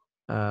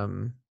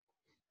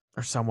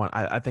 Or someone.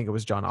 I think it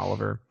was John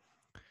Oliver.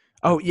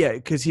 Oh, yeah,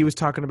 because he was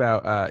talking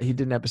about he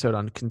did an episode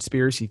on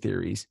conspiracy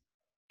theories.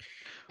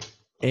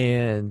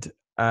 And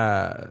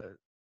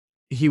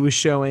he was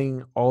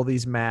showing all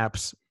these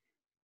maps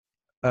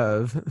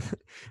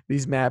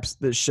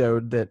that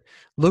showed that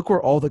look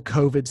where all the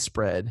COVID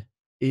spread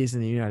is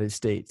in the United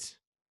States.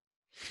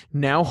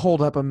 Now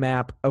hold up a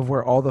map of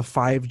where all the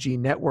 5G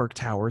network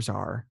towers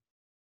are,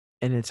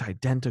 and it's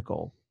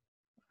identical.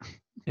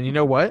 And you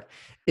know what?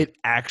 It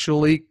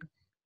actually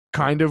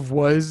kind of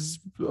was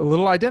a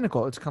little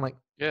identical. It's kind of like,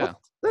 yeah,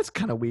 that's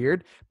kind of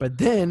weird. But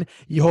then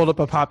you hold up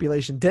a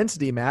population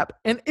density map,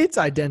 and it's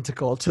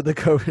identical to the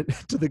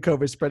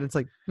COVID spread. It's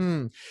like,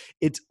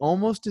 it's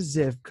almost as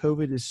if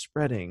COVID is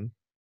spreading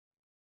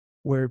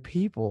where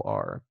people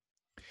are,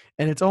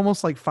 and it's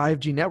almost like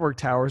 5G network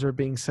towers are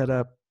being set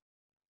up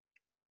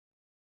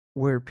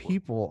where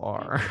people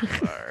are.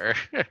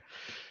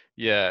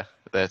 Yeah,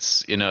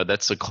 that's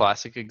a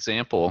classic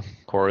example.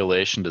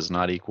 Correlation does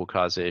not equal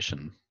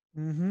causation.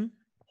 Mm-hmm.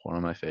 One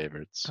of my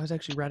favorites. I was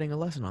actually writing a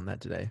lesson on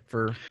that today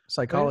for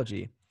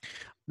psychology.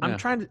 Yeah. I'm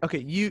trying to. Okay,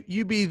 you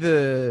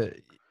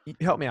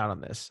help me out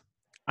on this.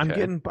 I'm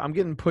getting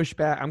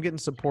pushback. I'm getting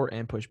support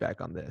and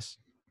pushback on this.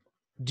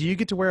 Do you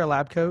get to wear a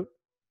lab coat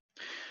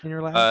in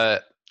your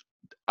lab?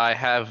 I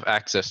have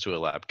access to a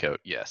lab coat.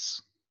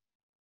 Yes.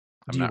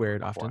 Do you wear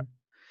it often?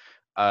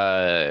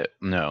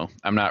 No,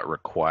 I'm not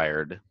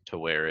required to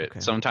wear it. Okay.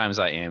 Sometimes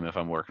I am if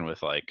I'm working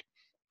with like,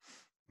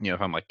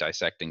 if I'm like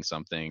dissecting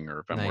something or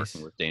if I'm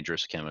working Nice. with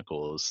dangerous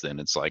chemicals, then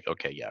it's like,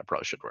 okay, yeah, I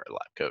probably should wear a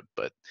lab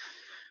coat.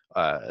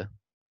 Uh,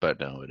 but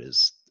no,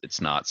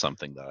 it's not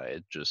something that I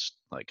just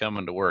like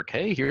coming to work.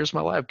 Hey, here's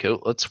my lab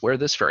coat. Let's wear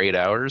this for 8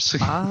 hours.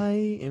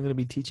 I am going to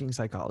be teaching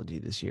psychology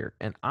this year,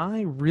 and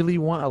I really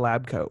want a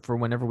lab coat for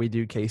whenever we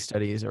do case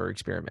studies or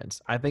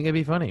experiments. I think it'd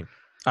be funny.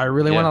 I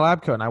really want Yeah. a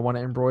lab coat, and I want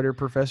to embroider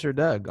Professor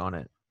Doug on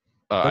it.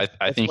 I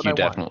think what you I want.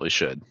 definitely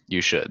should.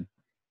 You should.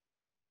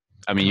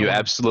 I mean, Kinda you wanna-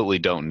 absolutely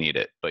don't need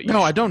it, but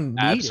No, I you don't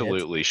need it,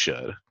 absolutely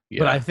should.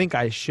 but I Yeah. think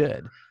I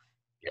should.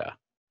 Yeah.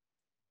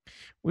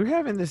 We're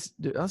having this.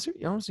 I'll see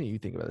what you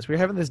think about this. We're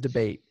having this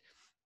debate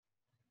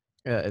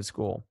at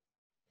school.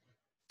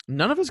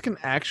 None of us can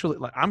actually,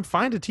 like, I'm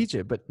fine to teach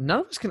it, but none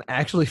of us can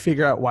actually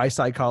figure out why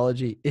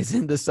psychology is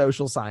in the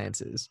social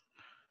sciences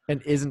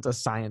and isn't a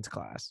science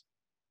class.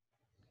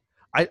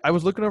 I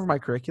was looking over my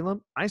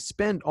curriculum. I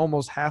spend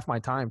almost half my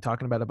time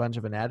talking about a bunch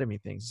of anatomy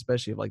things,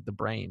 especially like the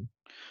brain.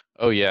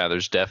 Oh yeah,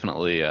 there's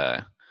definitely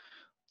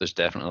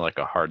like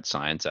a hard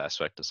science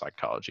aspect to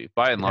psychology.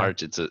 By and Yeah.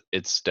 large,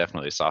 it's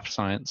definitely a soft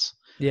science.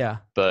 Yeah.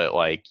 But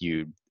like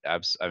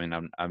I mean,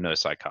 I'm no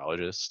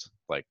psychologist.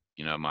 Like,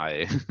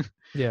 my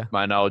Yeah.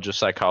 my knowledge of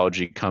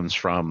psychology comes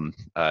from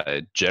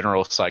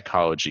general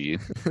psychology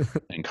in At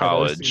OC,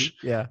 college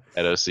yeah.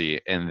 at OC,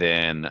 and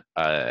then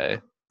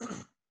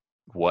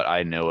what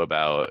I know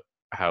about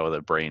how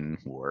the brain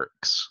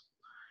works,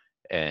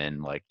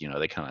 and like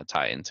they kind of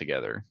tie in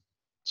together.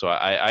 So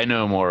I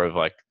know more of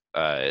like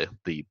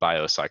the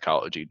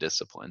biopsychology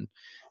discipline,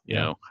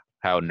 Yeah.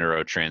 how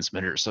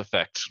neurotransmitters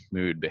affect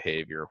mood,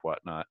 behavior,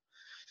 whatnot.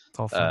 It's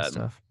all fun Um,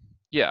 stuff.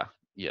 yeah,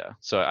 yeah.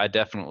 So I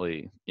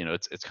definitely,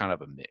 it's kind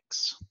of a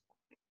mix.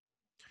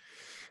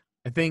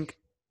 I think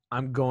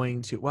I'm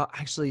going to, well,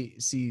 actually,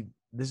 see,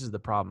 this is the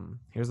problem.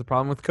 Here's the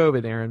problem with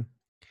COVID, Aaron.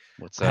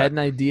 What's I had that? an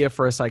idea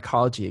for a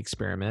psychology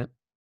experiment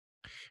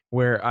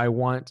where I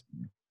was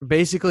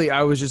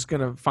just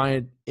going to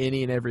find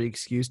any and every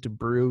excuse to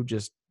brew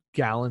just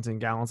gallons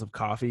and gallons of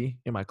coffee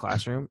in my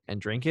classroom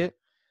and drink it.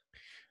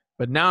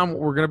 But now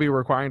we're going to be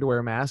requiring to wear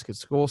a mask at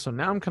school. So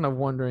now I'm kind of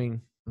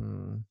wondering, how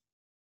am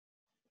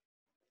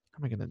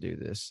I going to do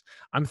this?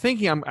 I'm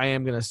thinking I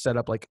am going to set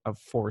up like a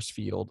force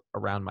field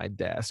around my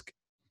desk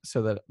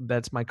so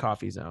that's my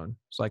coffee zone.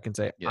 So I can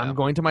say, Yeah. I'm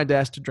going to my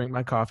desk to drink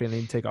my coffee and I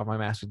need to take off my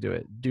mask to do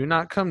it. Do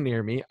not come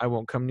near me. I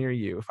won't come near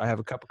you. If I have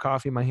a cup of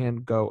coffee in my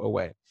hand, go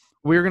away.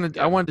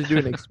 I wanted to do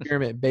an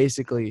experiment,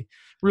 basically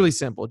really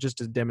simple, just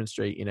to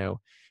demonstrate,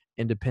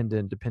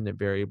 dependent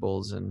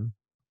variables and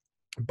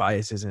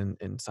biases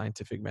in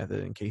scientific method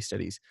and case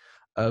studies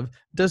of,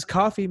 does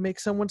coffee make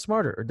someone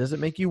smarter or does it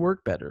make you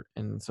work better?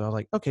 And so I'm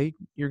like, okay,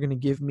 you're going to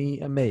give me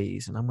a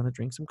maze and I'm going to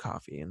drink some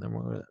coffee and then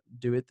we're going to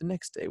do it the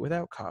next day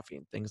without coffee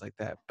and things like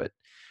that. But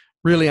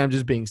really, I'm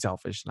just being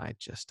selfish and I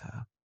just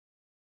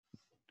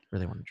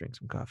really want to drink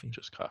some coffee.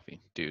 Just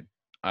coffee, dude.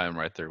 I'm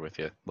right there with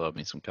you. Love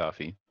me some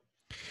coffee.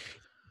 Do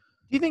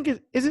you think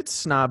is it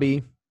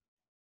snobby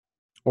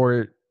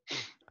or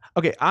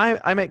okay?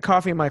 I make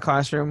coffee in my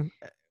classroom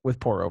with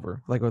pour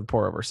over, like with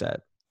pour over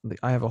set.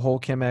 I have a whole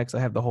Chemex. I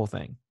have the whole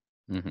thing.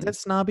 Mm-hmm. Is that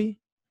snobby,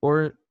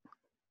 or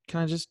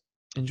can I just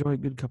enjoy a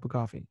good cup of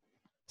coffee?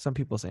 Some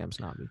people say I'm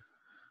snobby.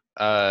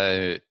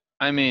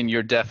 I mean,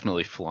 you're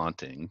definitely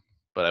flaunting,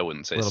 but I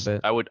wouldn't say A little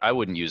bit. I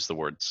wouldn't use the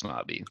word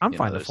snobby. I'm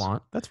fine to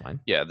flaunt. That's fine.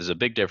 Yeah, there's a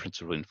big difference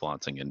between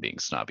flaunting and being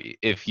snobby.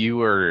 If you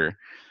were,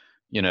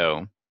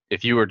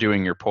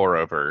 doing your pour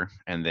over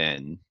and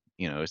then,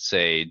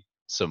 say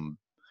some,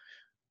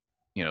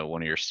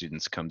 one of your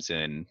students comes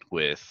in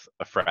with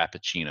a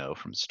frappuccino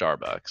from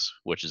Starbucks,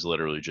 which is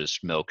literally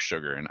just milk,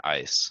 sugar, and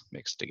ice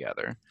mixed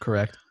together.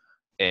 Correct.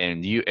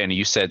 And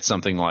you said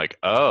something like,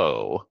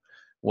 "Oh,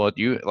 well,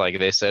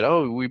 they said,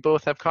 oh, we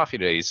both have coffee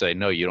today." You say,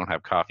 "No, you don't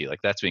have coffee."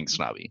 Like, that's being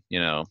snobby.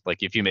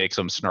 Like if you make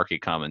some snarky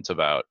comments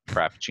about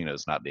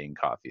frappuccinos not being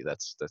coffee,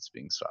 that's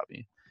being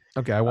snobby.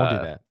 Okay, I won't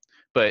do that.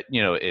 But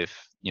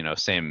if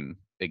same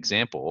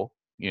example,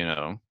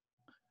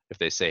 if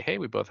they say, "Hey,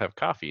 we both have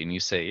coffee," and you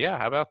say, "Yeah,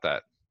 how about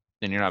that?"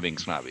 then you're not being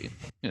snobby.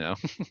 I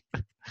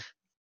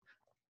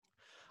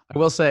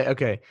will say,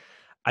 okay,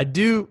 I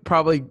do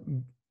probably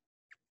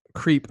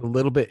creep a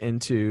little bit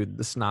into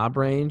the snob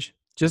range,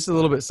 just a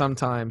little bit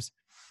sometimes.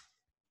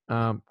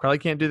 Probably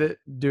can't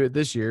do it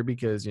this year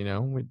because we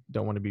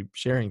don't want to be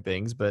sharing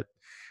things. But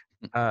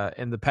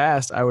in the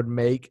past, I would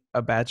make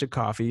a batch of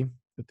coffee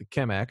with the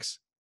Chemex,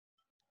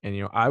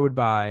 and I would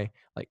buy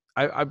like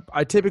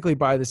I typically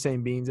buy the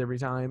same beans every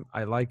time.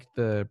 I like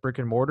the brick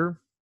and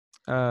mortar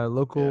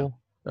local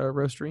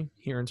roastery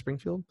here in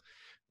Springfield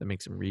that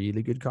makes some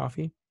really good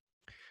coffee.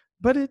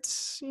 But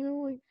it's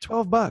like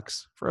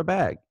 $12 for a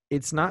bag.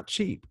 It's not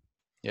cheap.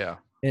 Yeah.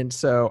 And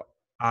so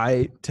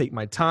I take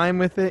my time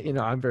with it.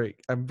 I'm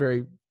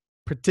very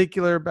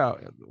particular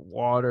about the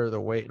water, the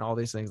weight, and all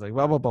these things. Like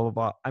blah blah blah blah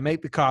blah. I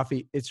make the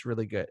coffee. It's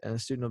really good, and the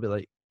student will be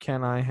like,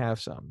 "Can I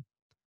have some?"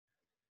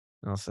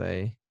 And I'll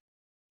say,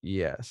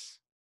 "Yes,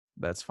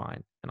 that's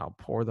fine." and I'll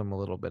pour them a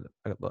little bit,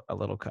 a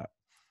little cup,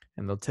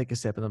 and they'll take a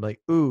sip and they'll be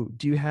like, "Ooh,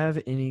 do you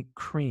have any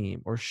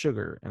cream or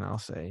sugar?" And I'll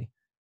say,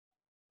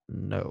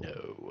 "No."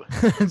 No.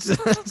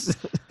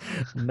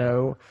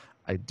 No,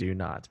 I do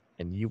not.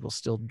 And you will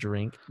still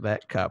drink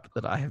that cup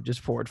that I have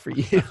just poured for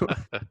you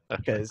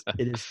because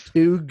it is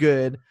too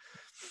good.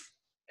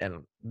 And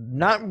I'm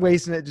not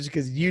wasting it just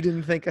because you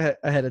didn't think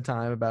ahead of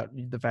time about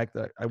the fact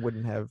that I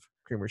wouldn't have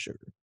cream or sugar.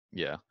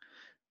 Yeah. So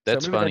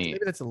That's funny. maybe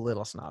that's a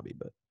little snobby,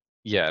 but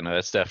Yeah, no,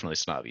 that's definitely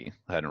snobby.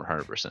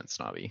 100%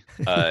 snobby.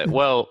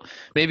 Well,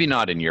 maybe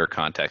not in your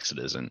context, it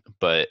isn't.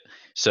 But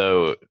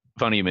so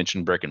funny you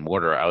mentioned brick and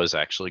mortar. I was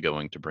actually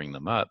going to bring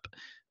them up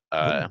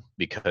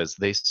because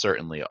they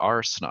certainly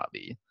are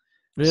snobby.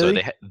 So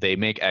really, they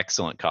make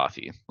excellent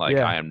coffee. Like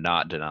yeah. I am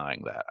not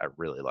denying that. I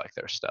really like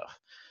their stuff.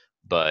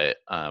 But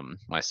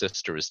my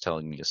sister was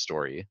telling me a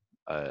story.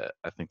 I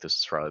think this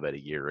is probably about a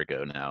year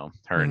ago now.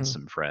 Her and Mhm.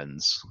 some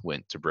friends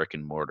went to brick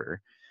and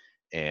mortar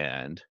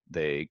and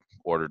they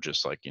ordered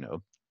just like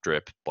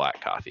drip black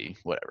coffee,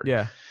 whatever.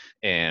 Yeah.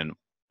 And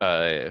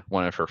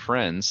one of her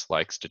friends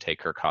likes to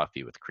take her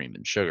coffee with cream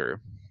and sugar,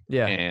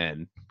 Yeah.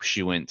 and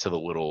she went to the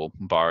little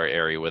bar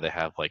area where they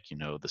have like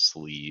the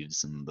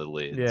sleeves and the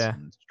lids Yeah.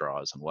 and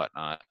straws and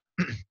whatnot.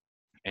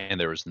 And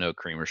there was no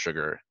cream or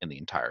sugar in the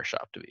entire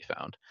shop to be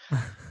found.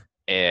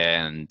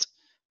 And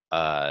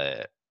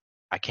uh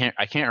I can't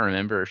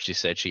remember if she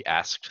said she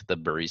asked the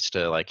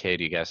barista like, "Hey,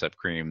 do you guys have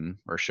cream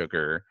or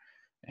sugar?"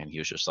 And he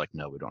was just like,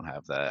 "No, we don't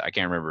have that." I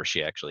can't remember if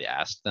she actually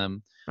asked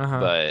them, Uh-huh.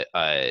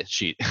 but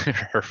she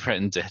her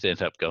friend did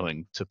end up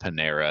going to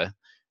Panera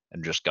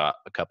and just got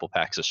a couple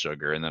packs of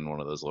sugar and then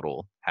one of those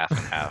little half and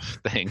half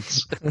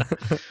things.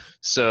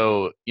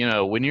 So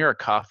when you're a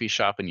coffee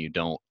shop and you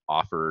don't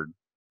offer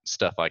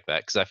stuff like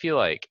that, because I feel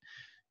like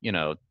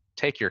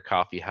take your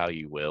coffee how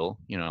you will.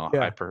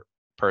 Yeah.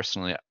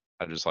 Personally,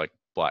 I just like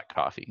black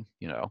coffee.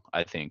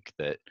 I think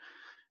that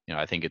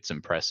I think it's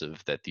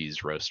impressive that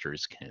these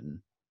roasters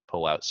can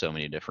pull out so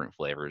many different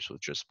flavors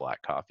with just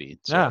black coffee.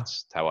 So Yeah.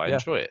 that's how I Yeah.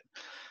 enjoy it.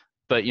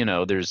 But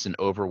there's an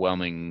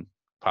overwhelming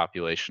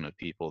population of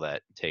people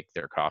that take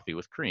their coffee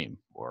with cream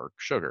or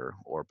sugar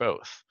or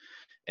both.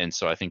 And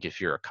so I think if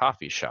you're a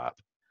coffee shop,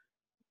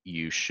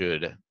 you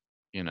should,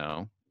 you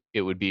know,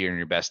 it would be in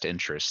your best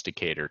interest to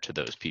cater to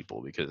those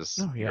people because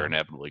Oh you're yeah.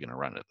 inevitably going to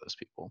run into those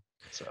people.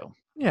 So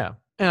Yeah.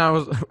 And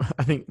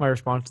I think my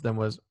response to them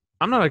was,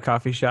 "I'm not a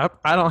coffee shop.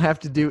 I don't have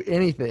to do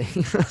anything."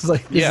 I was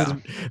like, yeah,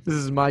 this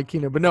is my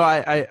keynote." But no,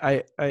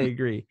 I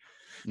agree.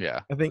 yeah,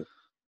 I think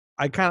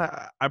I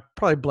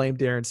probably blamed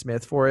Darren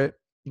Smith for it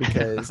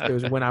because it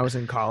was when I was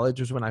in college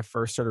was when I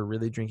first started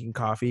really drinking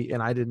coffee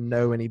and I didn't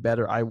know any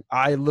better.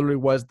 I literally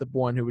was the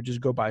one who would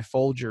just go buy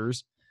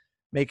Folgers,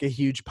 make a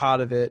huge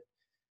pot of it,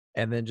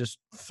 and then just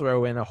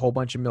throw in a whole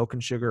bunch of milk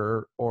and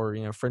sugar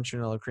or French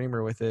vanilla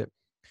creamer with it.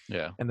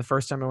 yeah. And the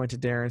first time I went to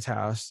Darren's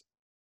house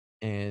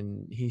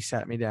and he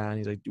sat me down,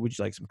 he's like, "Would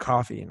you like some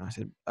coffee?" And I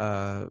said,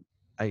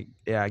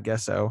 I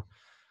guess so.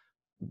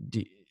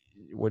 Do,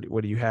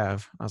 what do you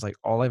have?" I was like,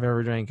 "All I've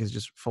ever drank is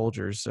just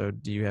Folgers. So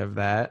do you have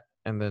that?"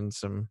 And then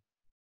some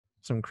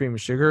cream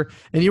and sugar.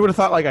 And you would have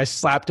thought like I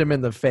slapped him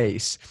in the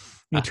face.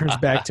 He turns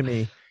back to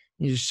me.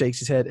 He just shakes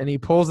his head and he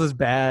pulls his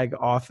bag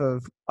off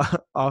of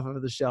off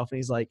of the shelf and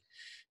he's like,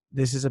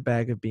 "This is a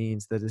bag of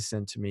beans that is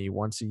sent to me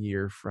once a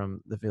year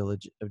from the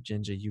village of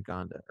Jinja,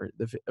 Uganda, or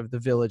the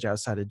village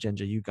outside of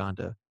Jinja,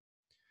 Uganda.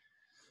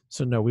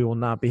 So no, we will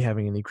not be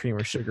having any cream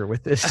or sugar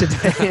with this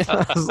today." And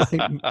I was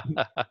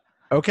like,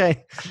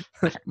 "Okay,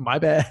 my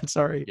bad.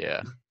 Sorry."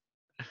 yeah,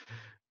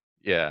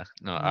 yeah.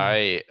 No,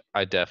 Mm.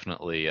 I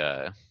definitely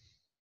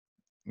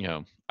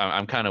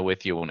I'm kind of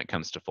with you when it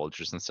comes to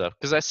Folgers and stuff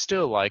because I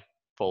still like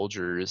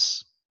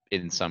Folgers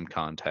in some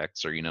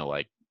contexts or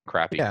like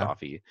crappy Yeah.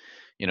 coffee.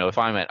 If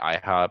I'm at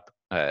IHOP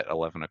at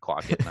 11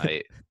 o'clock at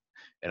night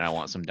and I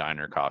want some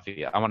diner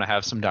coffee, I want to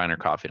have some diner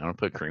coffee and I want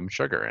to put cream and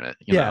sugar in it.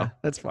 Yeah,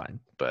 that's fine.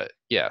 But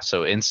yeah,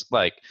 so it's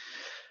like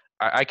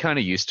I kind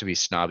of used to be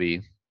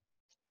snobby.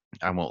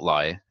 I won't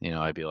lie.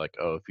 I'd be like,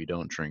 "Oh, if you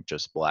don't drink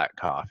just black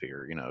coffee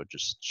or,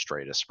 just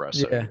straight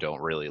espresso, Yeah. you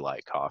don't really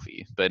like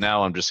coffee." But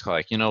now I'm just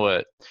like, you know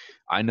what?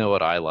 I know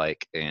what I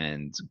like.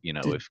 And,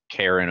 Did- if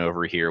Karen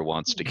over here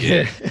wants to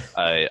get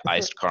a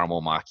iced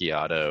caramel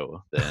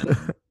macchiato, then,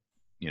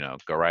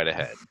 go right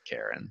ahead,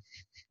 Karen.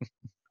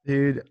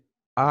 Dude,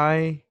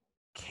 I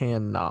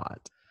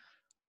cannot.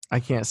 I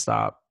can't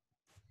stop.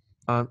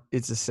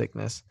 It's a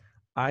sickness.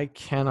 I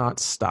cannot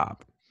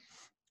stop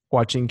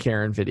watching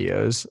Karen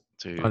videos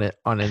Dude,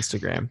 on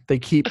Instagram. They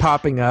keep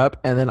popping up,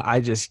 and then I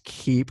just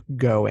keep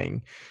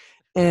going.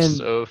 they're And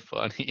so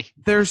funny.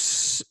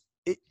 there's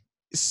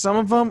some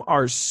of them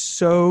are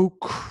so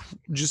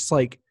just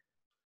like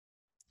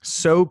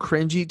so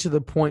cringy to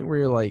the point where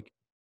you're like,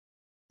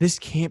 this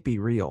can't be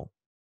real.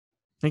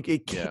 Like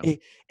it can't, Yeah.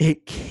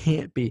 it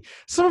can't be.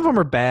 Some of them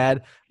are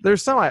bad.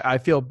 There's some I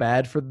feel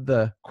bad for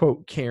the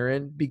quote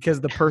Karen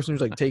because the person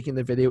who's like taking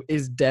the video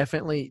is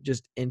definitely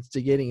just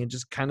instigating and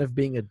just kind of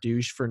being a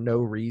douche for no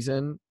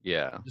reason,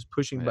 Yeah. just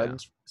pushing Yeah.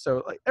 buttons.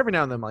 So like every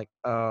now and then I'm like,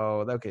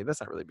 oh, okay,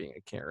 that's not really being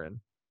a Karen.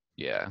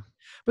 Yeah.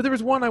 But there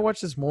was one I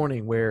watched this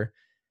morning where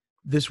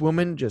this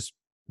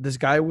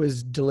guy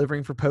was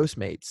delivering for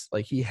Postmates.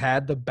 Like, he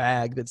had the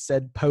bag that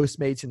said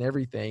Postmates and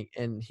everything,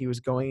 and he was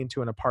going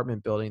into an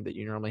apartment building that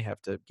you normally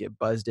have to get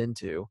buzzed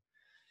into.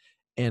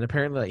 And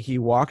apparently, like, he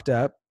walked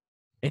up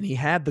and he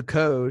had the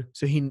code.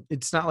 So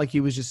it's not like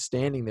he was just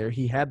standing there.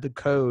 He had the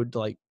code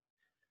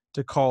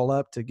to call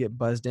up to get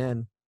buzzed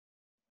in.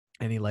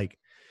 And he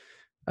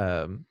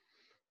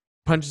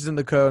punches in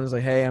the code and is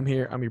like, "Hey, I'm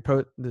here.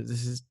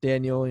 This is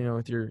Daniel,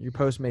 with your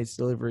Postmates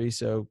delivery.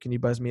 So can you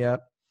buzz me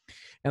up?"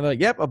 And they're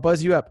like, "Yep, I'll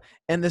buzz you up."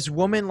 And this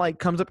woman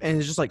comes up and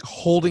is just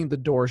holding the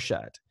door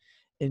shut.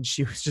 And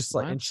she was just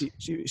like, What? and she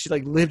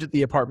lived at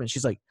the apartment.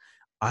 She's like,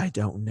 "I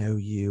don't know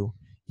you.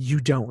 You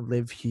don't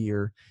live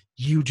here.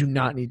 You do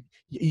not need.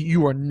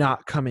 You are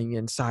not coming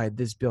inside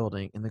this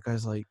building." And the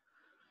guy's like,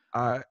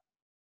 I'm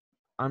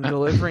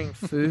delivering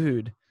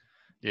food.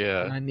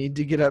 Yeah. And I need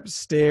to get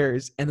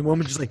upstairs." And the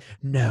woman's just like,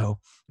 no,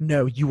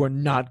 you are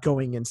not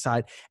going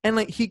inside. And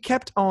he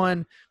kept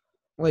on,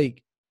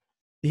 he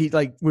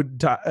would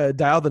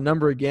dial the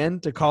number again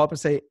to call up and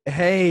say,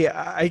 "Hey,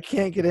 I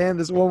can't get in.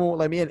 This woman won't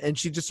let me in." And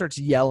she just starts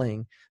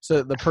yelling.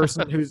 So the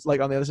person who's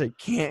on the other side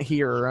can't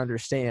hear or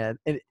understand.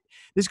 And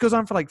this goes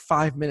on for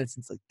 5 minutes.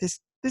 And it's like,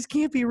 this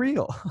can't be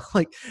real.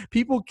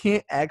 People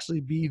can't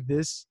actually be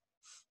this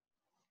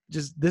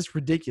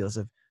ridiculous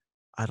of,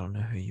 "I don't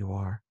know who you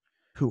are.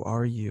 Who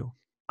are you?"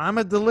 "I'm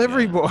a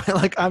delivery boy.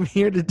 I'm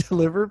here to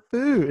deliver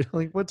food."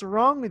 What's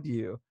wrong with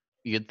you?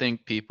 You'd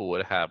think people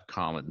would have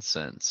common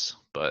sense,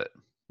 but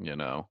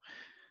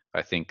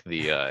I think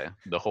the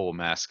whole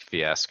mask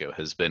fiasco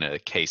has been a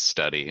case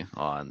study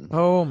on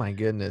Oh my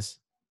goodness.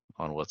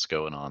 what's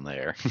going on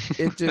there.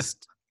 It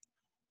just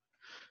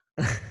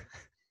I'll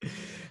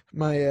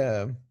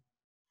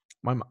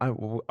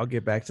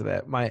get back to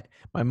that. My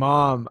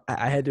mom,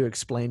 I had to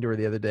explain to her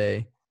the other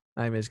day,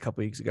 a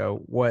couple weeks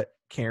ago, what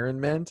Karen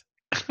meant,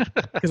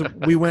 because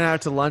we went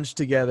out to lunch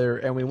together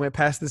and we went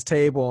past this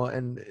table,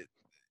 and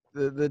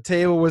the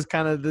table was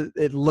kind of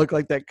it looked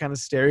like that kind of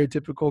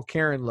stereotypical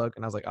Karen look,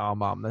 and I was like, "Oh,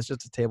 Mom, that's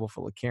just a table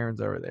full of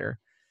Karens over there."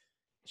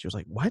 She was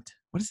like, "What?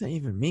 What does that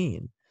even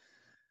mean?"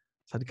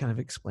 So I had to kind of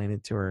explain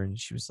it to her, and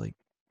she was like,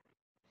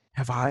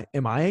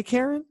 am I a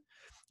Karen?"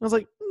 I was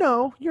like,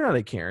 "No, you're not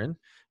a Karen.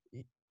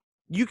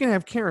 You can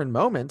have Karen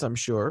moments, I'm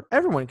sure.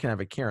 Everyone can have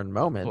a Karen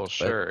moment." Well,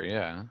 sure,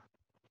 yeah.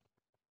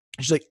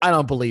 She's like, "I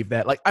don't believe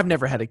that. I've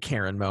never had a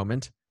Karen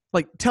moment.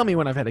 Tell me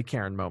when I've had a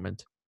Karen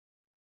moment."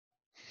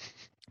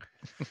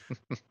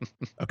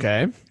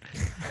 Okay.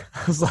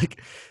 I was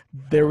like,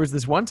 there was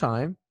this one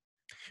time,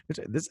 which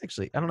this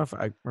actually, I don't know if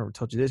I remember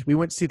told you this. We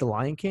went to see The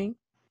Lion King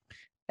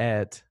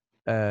at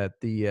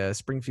the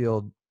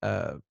Springfield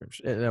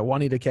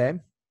Juanita K.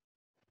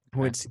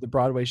 We went to see the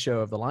Broadway show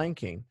of The Lion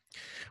King.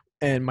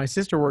 And my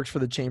sister works for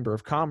the Chamber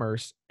of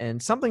Commerce,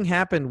 and something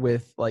happened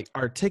with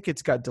our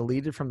tickets got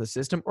deleted from the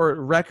system, or a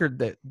record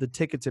that the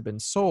tickets had been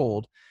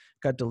sold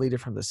got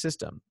deleted from the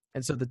system.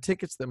 And so the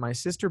tickets that my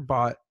sister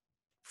bought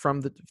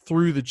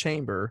through the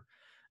chamber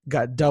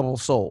got double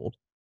sold.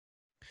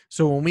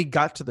 So when we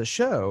got to the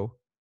show,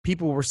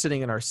 people were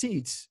sitting in our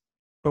seats,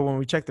 but when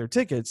we checked their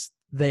tickets,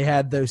 they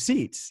had those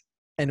seats,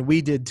 and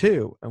we did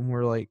too. And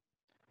we're like,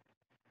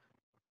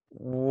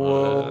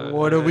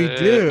 what do we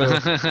do?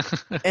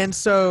 And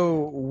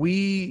so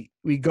we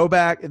go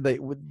back, and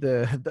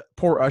the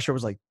poor usher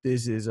was like,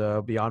 "This is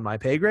beyond my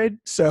pay grade,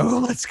 so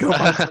let's go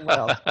find someone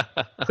else."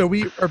 So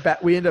we are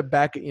back. We end up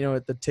back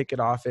at the ticket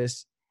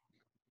office,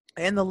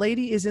 and the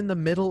lady is in the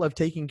middle of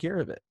taking care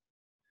of it.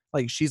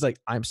 She's like,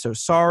 "I'm so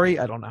sorry.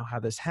 I don't know how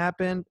this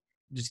happened.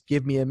 Just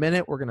give me a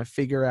minute. We're gonna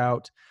figure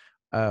out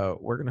where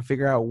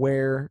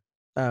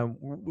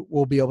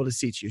we'll be able to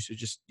seat you. So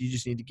you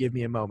just need to give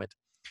me a moment."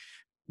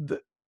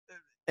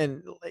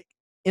 In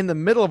the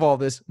middle of all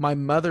this, my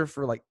mother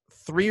for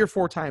 3 or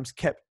 4 times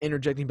kept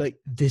interjecting, like,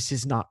 "This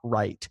is not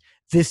right.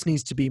 This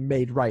needs to be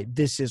made right.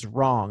 This is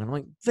wrong." And I'm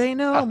like, "They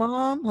know,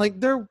 Mom.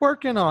 They're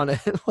working on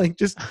it."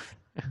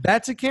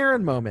 That's a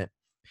Karen moment.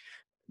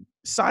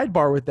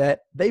 Sidebar with that,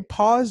 they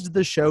paused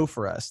the show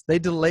for us. They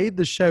delayed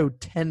the show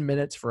 10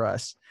 minutes for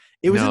us.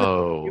 It was in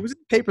the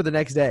paper the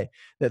next day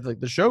that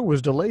the show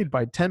was delayed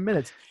by 10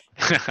 minutes.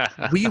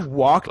 We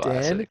walked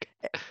in.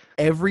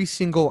 Every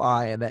single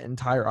eye in that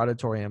entire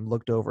auditorium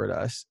looked over at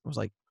us. I was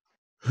like,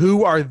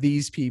 "Who are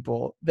these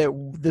people that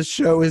the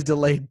show is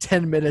delayed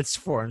 10 minutes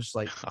for?" And just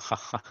like,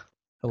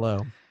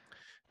 "Hello,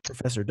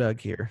 Professor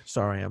Doug here.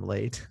 Sorry I'm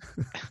late."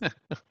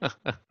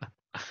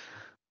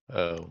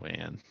 Oh,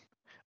 man.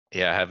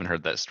 Yeah, I haven't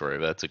heard that story,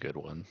 but that's a good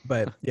one.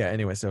 But yeah,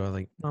 anyway, so I was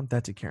like, "Mom,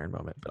 that's a Karen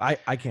moment."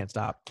 But I can't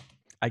stop.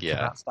 I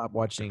cannot stop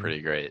watching.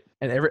 Pretty great.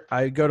 And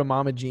I go to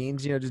Mama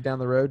Jean's, just down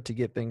the road to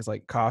get things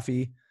like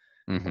coffee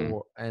and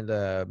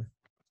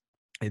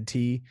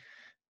tea.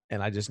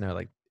 And I just know,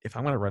 if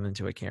I'm going to run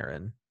into a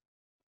Karen,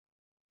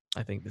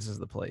 I think this is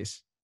the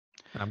place.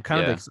 And I'm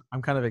kind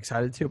of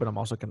excited too, but I'm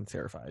also kind of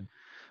terrified.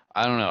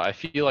 I don't know. I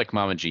feel like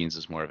Mama Jean's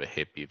is more of a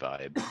hippie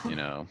vibe,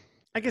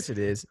 I guess it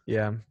is.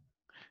 Yeah.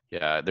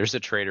 Yeah, there's a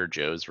Trader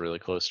Joe's really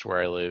close to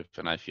where I live,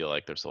 and I feel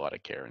like there's a lot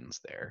of Karens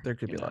there. There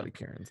could you be a lot know? of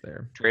Karens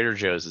there. Trader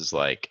Joe's is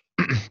like,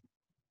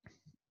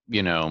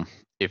 you know,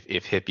 if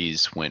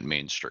hippies went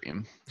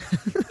mainstream,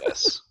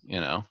 yes,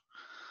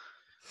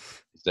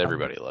 'cause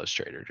everybody loves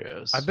Trader I've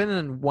Joe's. been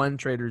in one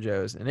Trader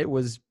Joe's, and it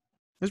was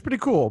pretty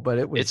cool, but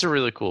It's a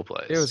really cool it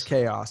was place.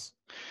 chaos.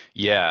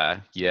 Yeah,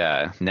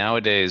 yeah.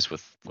 Nowadays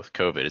with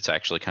COVID, it's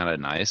actually kind of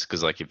nice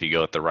because like if you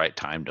go at the right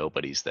time,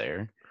 nobody's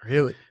there.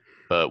 Really?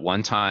 But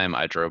one time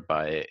I drove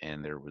by it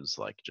and there was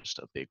like just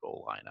a big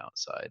old line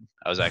outside.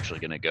 I was actually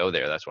gonna go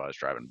there. That's why I was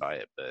driving by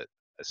it. But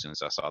as soon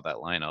as I saw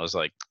that line, I was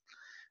like,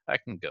 I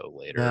can go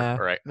later, Nah,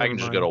 or I never can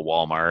just go to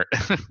mind. Walmart.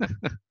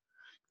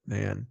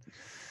 Man.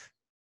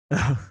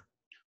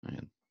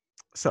 Man,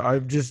 So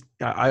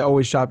I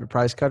always shop at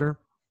Price Cutter,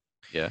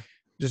 yeah,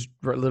 just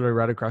literally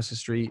right across the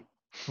street.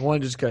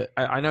 One, just cause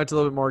I know it's a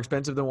little bit more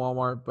expensive than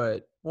Walmart,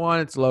 but one,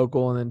 it's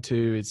local, and then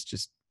two, it's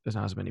just there's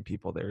not as many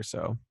people there,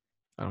 so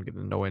I don't get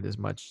annoyed as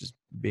much just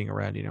being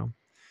around.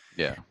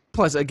 yeah,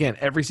 Plus, again,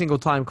 every single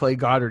time Clay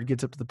Goddard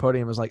gets up to the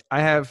podium, is like, I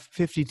have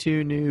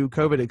 52 new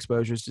COVID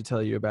exposures to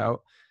tell you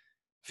about.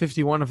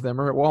 51 of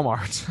them are at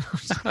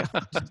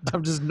Walmart.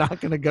 I'm just not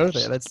going to go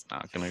there. That's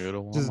not gonna go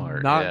to just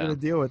Walmart. not going Yeah, to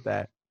deal with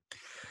that.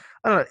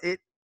 I don't know.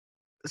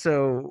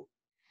 So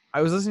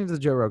I was listening to the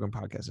Joe Rogan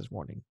podcast this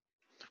morning.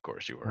 of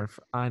course you were.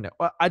 I know.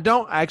 Well, I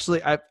don't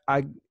actually.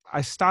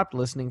 I stopped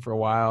listening for a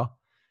while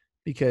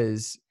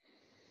because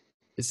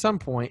at some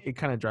point it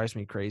kind of drives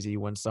me crazy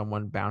when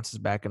someone bounces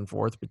back and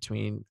forth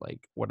between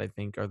like what I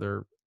think are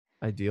their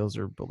ideals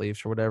or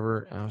beliefs or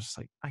whatever. And I was just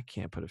like, I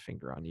can't put a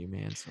finger on you,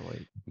 man. So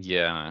like,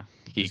 Yeah,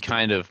 he just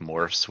kind of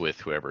morphs with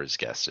whoever his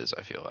guest is.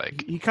 I feel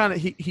like he kind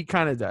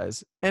of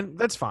does, and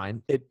that's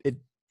fine.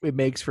 It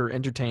makes for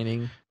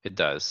entertaining it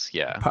does.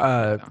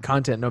 Yeah.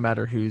 content, no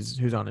matter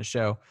who's on a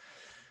show.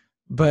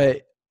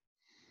 But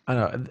I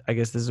don't know. I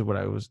guess this is what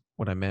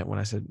I meant when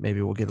I said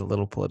maybe we'll get a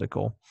little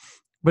political.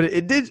 But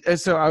it did.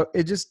 So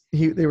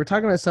they were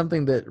talking about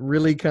something that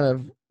really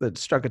that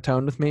struck a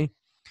tone with me.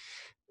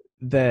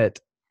 That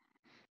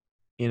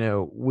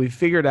we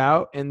figured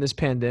out in this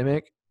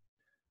pandemic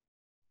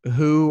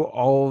who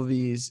all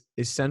these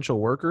essential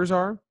workers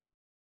are,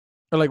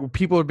 or like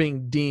people are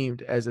being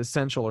deemed as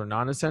essential or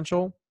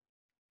non-essential.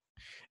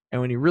 And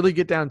when you really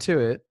get down to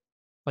it,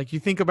 like you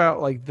think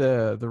about like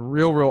the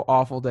real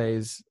awful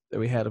days that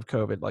we had of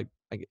COVID, like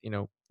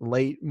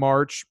late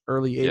March,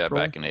 early Yeah, April.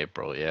 back in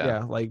April. Yeah,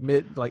 Yeah.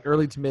 like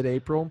early to mid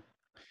April.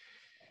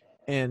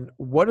 And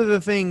what are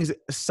the things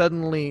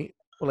suddenly,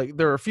 like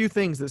there are a few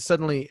things that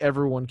suddenly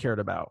everyone cared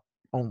about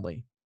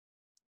only.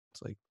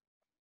 It's like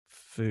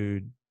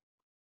food,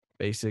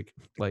 basic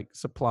like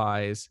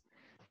supplies,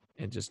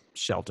 and just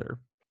shelter.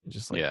 And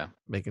just like Yeah.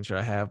 making sure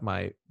I have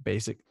my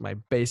basic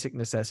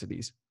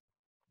necessities.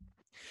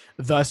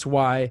 Thus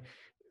why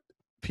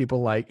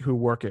people like who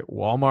work at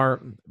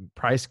Walmart,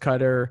 Price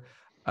Cutter,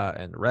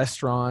 and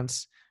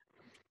restaurants,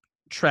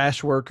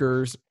 trash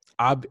workers,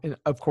 and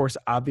of course,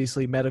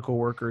 obviously medical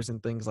workers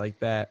and things like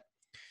that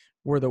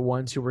were the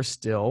ones who were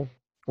still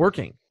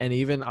working. And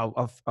even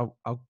I'll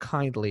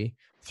kindly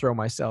throw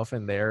myself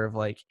in there of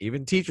like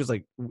even teachers,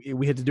 like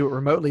we had to do it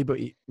remotely, but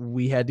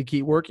we had to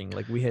keep working.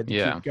 Like we had to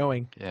Yeah. keep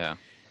going. Yeah.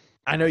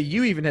 I know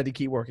you even had to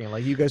keep working.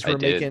 Like you guys I were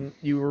did.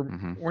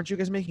 weren't you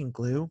guys making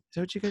glue? Is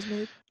that what you guys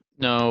made?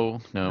 No,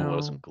 it No.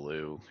 wasn't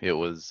glue. It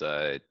was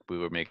we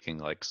were making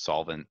like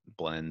solvent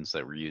blends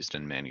that were used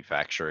in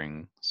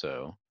manufacturing.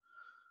 So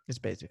It's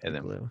basically and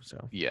then glue.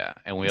 So yeah,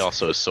 and we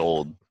also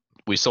sold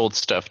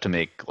stuff to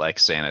make like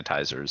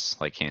sanitizers,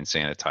 like hand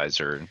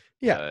sanitizer,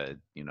 yeah.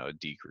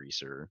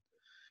 degreaser,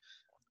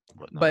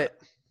 whatnot. But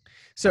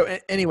so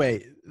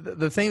anyway,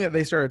 the thing that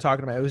they started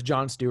talking about, it was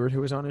Jon Stewart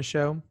who was on his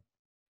show,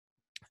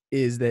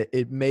 is that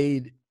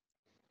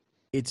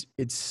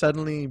it's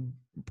suddenly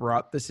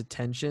brought this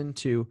attention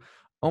to,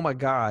 oh my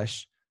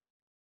gosh,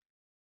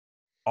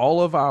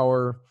 all of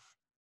our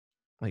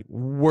like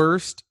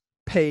worst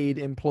paid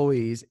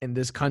employees in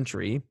this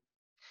country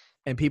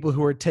and people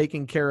who are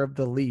taking care of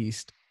the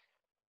least,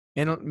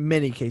 in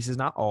many cases,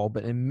 not all,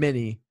 but in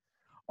many,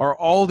 are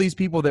all these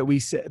people that we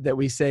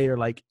say are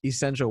like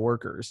essential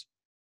workers.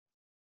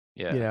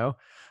 Yeah.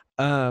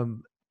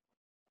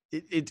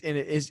 It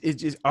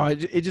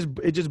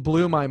just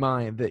blew my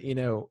mind that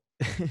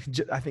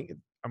I think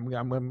I'm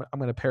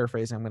going to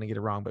paraphrase, I'm going to get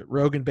it wrong, but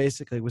Rogan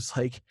basically was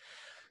like,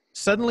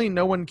 suddenly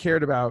no one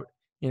cared about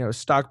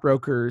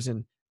stockbrokers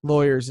and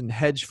lawyers and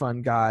hedge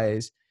fund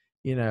guys,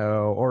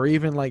 or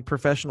even like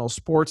professional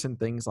sports and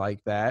things like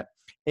that.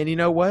 And you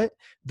know what?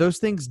 Those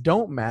things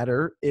don't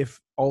matter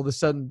if all of a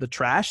sudden the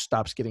trash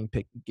stops getting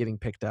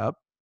picked up.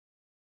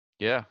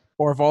 Yeah.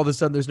 Or if all of a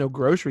sudden there's no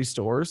grocery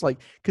stores, like,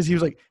 because he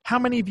was like, how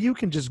many of you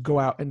can just go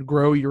out and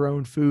grow your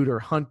own food or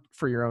hunt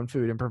for your own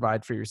food and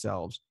provide for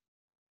yourselves?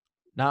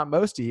 Not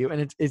most of you.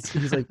 And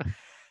he's like,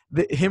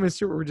 him and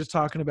Stuart were just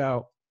talking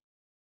about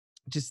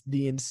just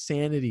the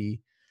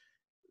insanity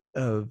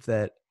of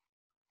that.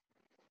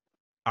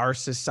 Our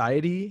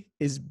society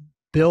is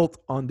built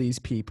on these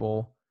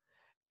people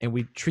and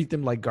we treat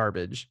them like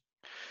garbage.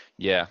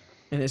 Yeah.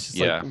 And it's just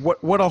like, Yeah.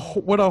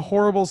 what a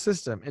horrible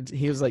system. And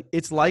he was like,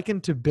 it's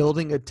likened to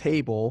building a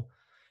table,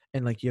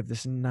 and like you have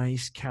this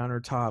nice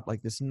countertop,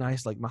 like this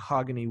nice like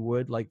mahogany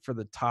wood, like for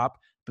the top,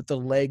 but the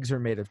legs are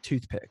made of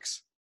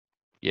toothpicks.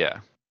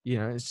 Yeah.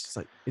 It's just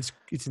like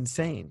it's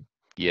insane.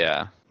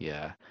 Yeah.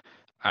 Yeah.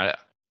 I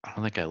I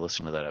don't think I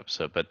listened to that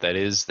episode, but that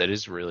is really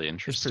It's pretty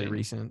interesting.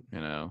 recent.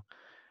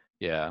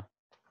 Yeah.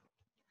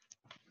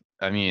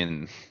 I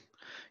mean,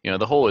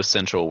 the whole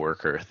essential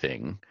worker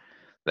thing,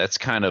 that's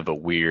kind of a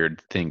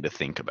weird thing to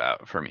think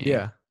about for me.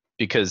 Yeah.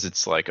 Because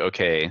it's like,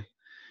 okay,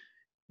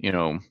 you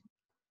know,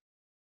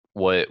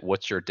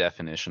 what's your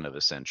definition of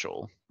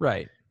essential?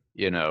 Right.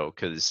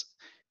 Because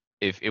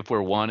if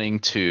we're wanting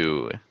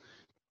to,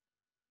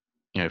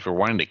 if we're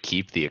wanting to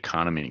keep the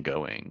economy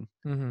going,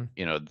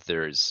 Mm-hmm.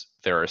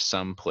 there are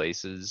some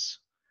places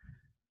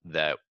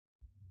that,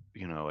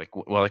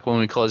 like when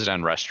we close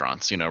down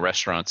restaurants,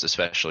 restaurants,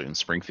 especially in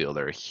Springfield,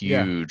 are a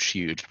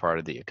huge part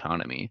of the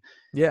economy.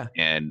 Yeah.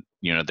 And,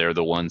 they're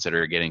the ones that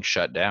are getting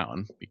shut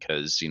down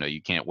because,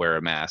 you can't wear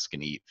a mask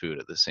and eat food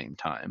at the same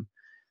time.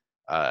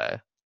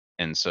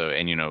 And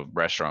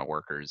restaurant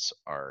workers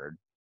are,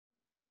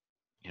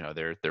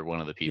 they're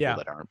one of the people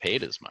that aren't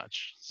paid as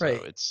much. So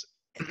Right. it's,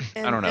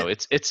 And, I don't know.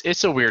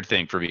 It's a weird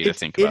thing for me to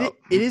think about.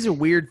 It is a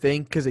weird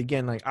thing because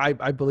again, like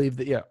I believe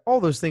that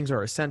all those things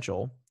are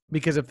essential,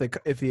 because if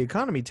the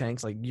economy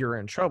tanks, like you're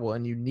in trouble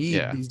and you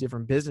need these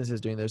different businesses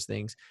doing those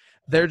things.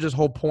 Their just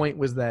whole point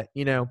was that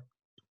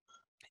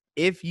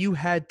if you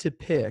had to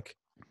pick,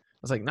 I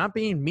was like, not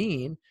being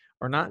mean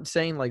or not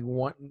saying like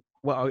one.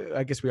 Well,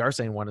 I guess we are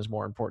saying one is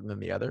more important than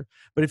the other.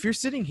 But if you're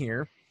sitting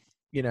here,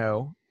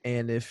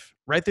 and if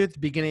right there at the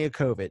beginning of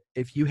COVID,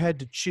 if you had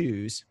to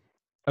choose,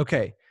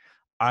 okay,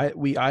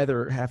 we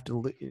either have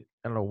to, I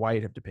don't know why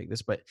you'd have to pick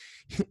this, but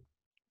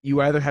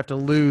you either have to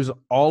lose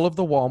all of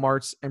the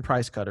Walmarts and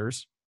Price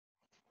Cutters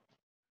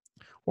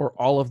or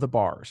all of the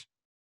bars.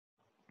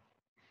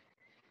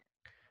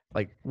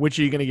 Like, which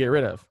are you going to get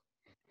rid of?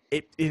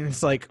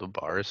 It's like the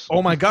bars.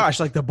 Oh my gosh,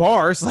 like the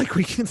bars, like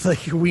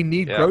we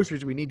need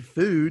groceries, we need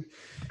food.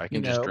 I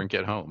can just drink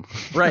at home.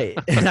 Right.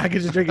 And I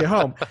can just drink at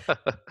home.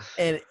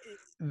 And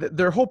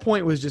their whole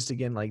point was just,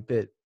 again, like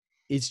that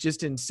it's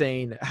just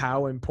insane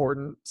how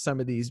important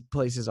some of these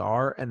places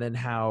are, and then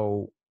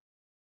how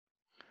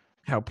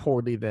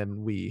poorly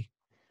then we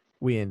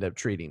end up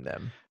treating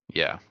them.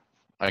 Yeah.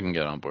 I can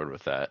get on board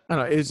with that. I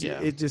don't know.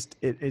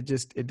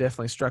 It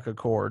definitely struck a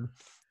chord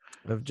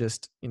of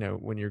just,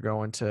 when you're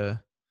going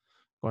to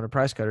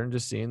Price Cutter and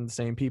just seeing the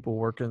same people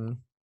working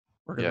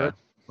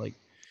like,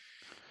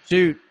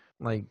 shoot,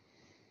 like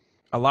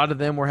a lot of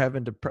them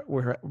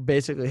were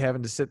basically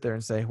having to sit there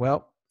and say,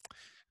 well,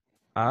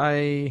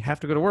 I have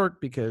to go to work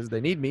because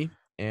they need me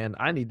and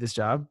I need this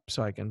job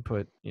so I can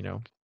put,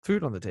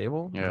 food on the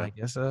table. Yeah. And I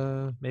guess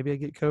maybe I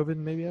get COVID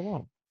and maybe I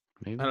won't.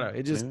 Maybe, I don't know.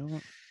 It just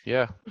and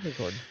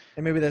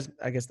maybe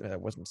I guess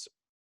that wasn't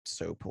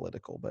so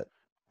political, but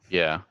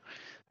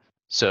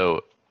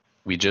so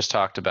we just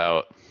talked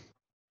about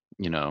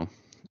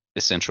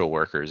essential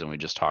workers, and we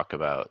just talked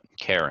about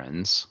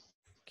Karens.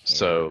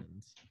 So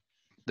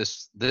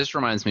this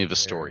reminds me of a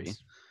story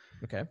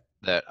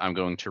that I'm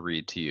going to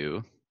read to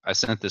you. I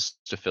sent this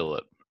to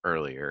Philip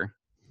earlier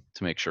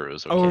to make sure it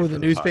was okay. Oh, the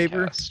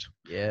newspaper?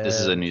 Yeah. This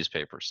is a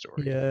newspaper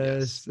story.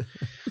 Yes.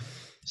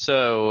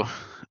 So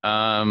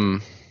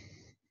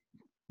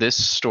this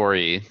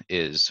story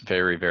is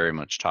very, very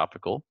much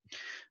topical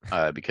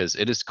because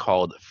it is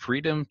called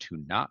Freedom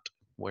to Not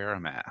Wear a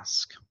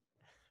Mask.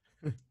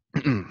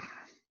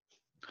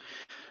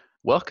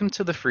 Welcome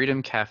to the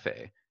Freedom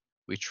Cafe.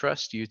 We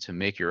trust you to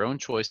make your own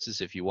choices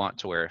if you want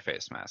to wear a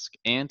face mask.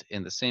 And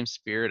in the same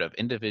spirit of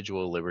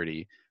individual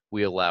liberty,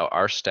 we allow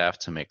our staff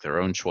to make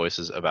their own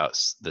choices about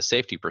the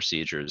safety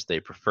procedures they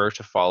prefer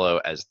to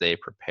follow as they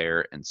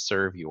prepare and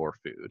serve your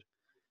food.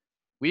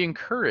 We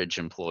encourage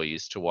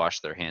employees to wash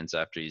their hands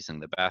after using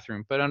the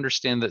bathroom, but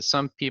understand that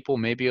some people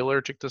may be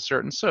allergic to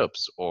certain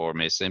soaps or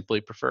may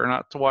simply prefer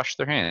not to wash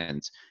their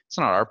hands. It's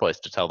not our place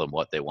to tell them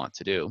what they want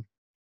to do.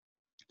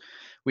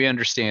 We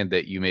understand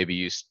that you may be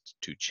used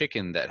to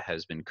chicken that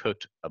has been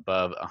cooked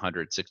above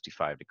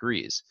 165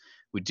 degrees.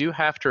 We do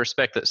have to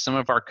respect that some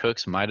of our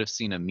cooks might have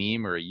seen a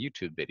meme or a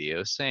YouTube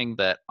video saying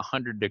that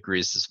 100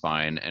 degrees is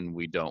fine and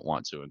we don't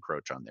want to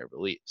encroach on their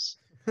beliefs.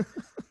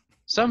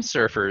 Some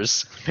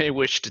surfers may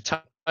wish to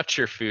touch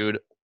your food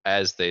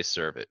as they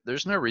serve it.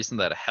 There's no reason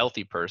that a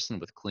healthy person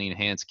with clean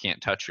hands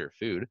can't touch your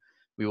food.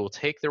 We will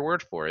take their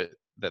word for it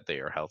that they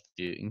are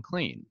healthy and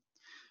clean.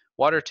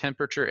 Water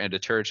temperature and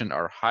detergent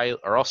are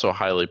also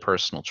highly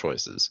personal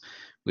choices.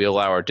 We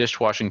allow our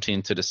dishwashing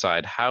team to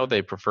decide how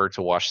they prefer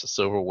to wash the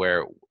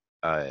silverware.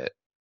 How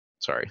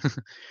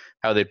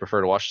they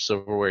prefer to wash the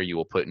silverware you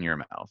will put in your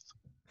mouth.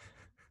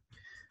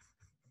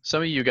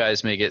 Some of you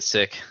guys may get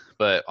sick,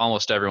 but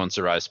almost everyone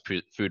survives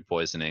food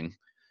poisoning.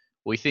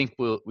 I think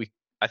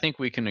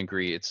we can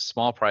agree it's a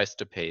small price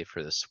to pay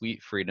for the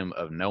sweet freedom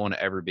of no one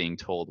ever being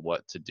told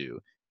what to do,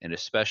 and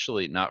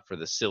especially not for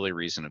the silly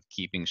reason of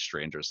keeping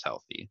strangers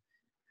healthy.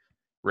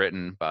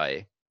 Written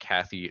by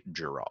Kathy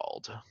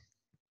Gerald.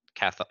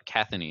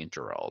 Kathleen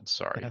Gerald.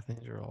 Sorry.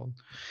 Kathleen Gerald.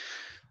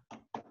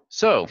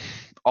 So,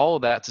 all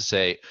of that to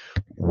say,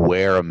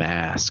 wear a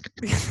mask.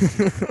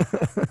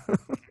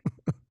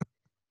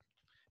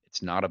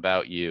 It's not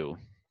about you.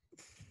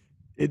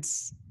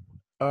 It's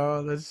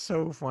oh, that's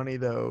so funny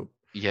though.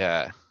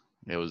 Yeah,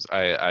 it was.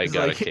 I It's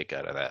got like, a kick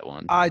out of that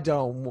one. I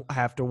don't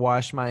have to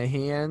wash my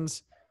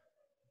hands.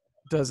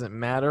 Doesn't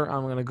matter.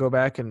 I'm gonna go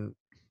back and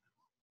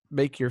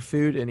make your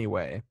food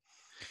anyway.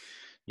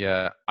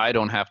 Yeah, I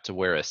don't have to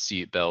wear a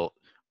seatbelt.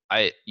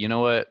 You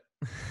know what?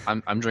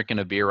 I'm drinking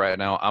a beer right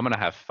now. I'm gonna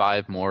have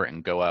 5 more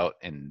and go out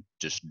and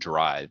just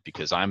drive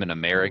because I'm an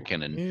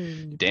American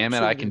and damn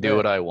it, I can do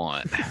what I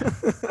want.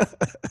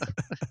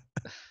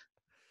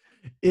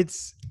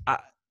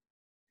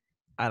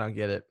 I don't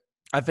get it.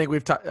 I think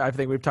we've talked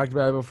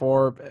about it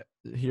before.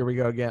 Here we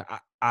go again.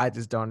 I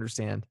just don't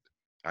understand.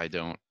 I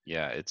don't.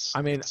 Yeah, it's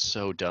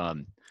so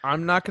dumb.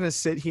 I'm not going to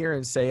sit here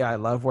and say I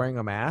love wearing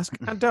a mask.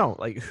 I don't.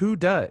 Like, who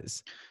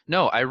does?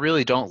 No, I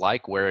really don't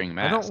like wearing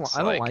masks.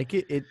 I don't like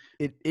it.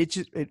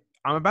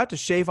 I'm about to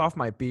shave off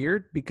my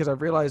beard because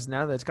I've realized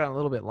now that it's gotten a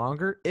little bit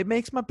longer. It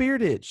makes my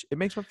beard itch. It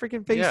makes my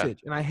freaking face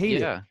itch, and I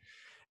hate it.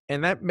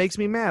 And that makes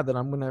me mad that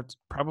I'm going to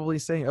probably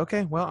say,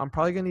 okay, well, I'm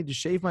probably going to need to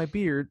shave my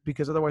beard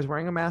because otherwise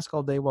wearing a mask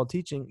all day while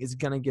teaching is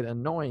going to get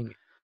annoying.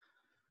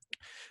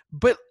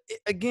 But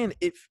again,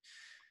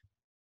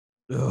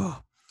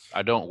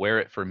 I don't wear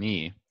it for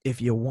me. If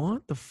you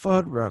want the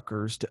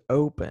Fuddruckers to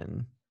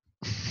open,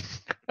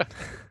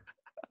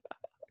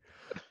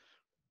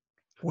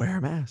 wear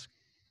a mask.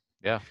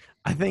 Yeah.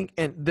 I think,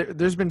 and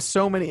there's been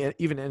so many,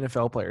 even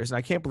NFL players, and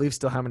I can't believe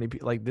still how many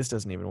people, like, this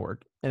doesn't even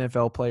work.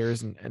 NFL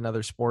players and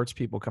other sports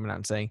people coming out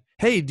and saying,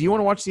 hey, do you want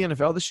to watch the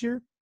NFL this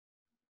year?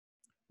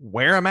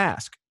 Wear a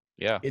mask.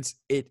 Yeah. It's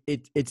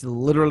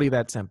literally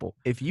that simple.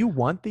 If you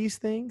want these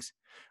things,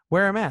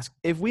 wear a mask.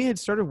 If we had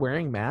started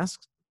wearing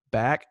masks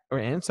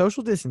and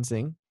social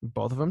distancing,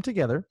 both of them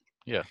together,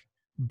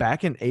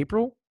 back in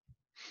April,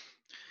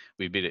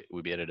 we'd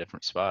be at a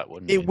different spot,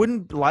 wouldn't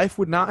it? Life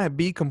would not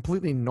be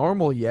completely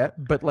normal yet,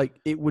 but like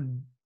it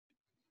would.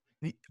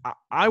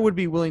 I would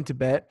be willing to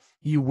bet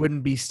we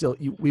wouldn't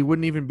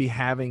even be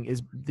having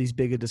these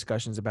big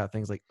discussions about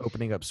things like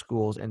opening up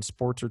schools and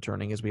sports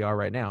returning as we are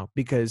right now,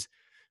 because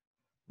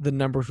the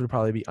numbers would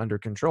probably be under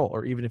control.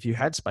 Or even if you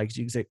had spikes,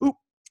 you could say, "Oop,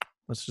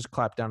 let's just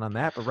clap down on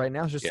that." But right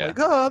now it's just like,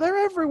 oh,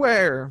 they're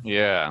everywhere.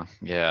 Yeah.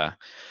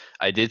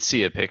 I did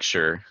see a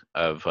picture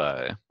of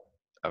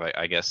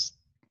I guess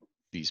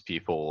these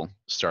people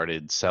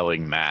started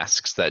selling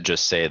masks that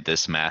just say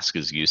this mask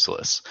is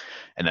useless.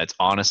 And that's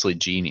honestly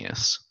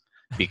genius,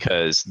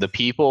 because the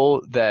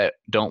people that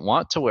don't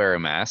want to wear a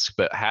mask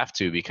but have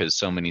to because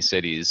so many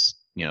cities,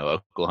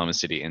 Oklahoma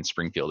City and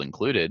Springfield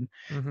included,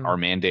 are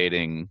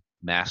mandating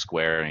mask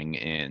wearing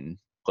in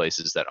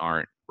places that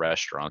aren't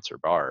restaurants or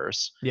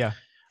bars. Yeah.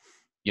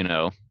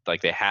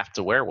 Like they have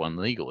to wear one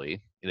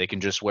legally. They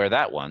can just wear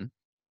that one.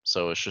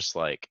 So it's just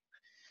like,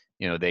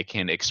 they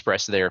can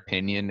express their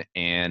opinion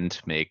and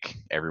make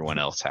everyone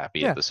else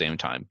happy at the same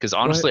time. Because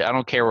honestly, I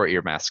don't care what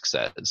your mask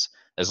says,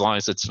 as long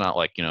as it's not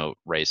like,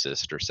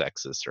 racist or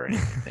sexist or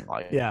anything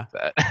like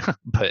that.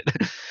 But,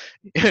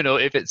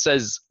 if it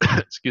says,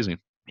 excuse me,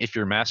 if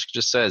your mask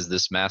just says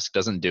this mask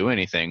doesn't do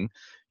anything,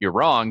 you're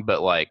wrong,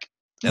 but like,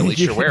 at least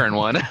you're wearing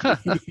one.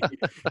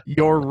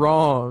 You're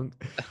wrong.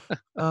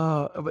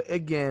 But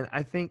again,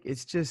 I think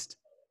it's just,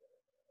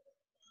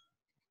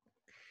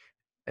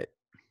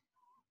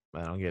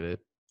 I don't get it.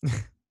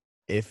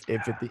 If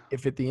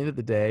at the end of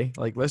the day,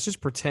 like, let's just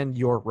pretend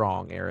you're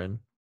wrong, Aaron.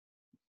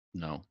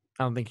 No,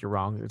 I don't think you're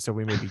wrong. So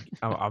we maybe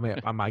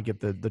I might get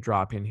the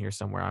drop in here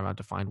somewhere. I'm about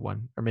to find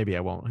one, or maybe I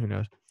won't. Who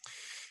knows?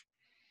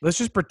 Let's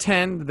just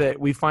pretend that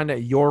we find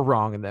out you're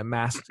wrong and that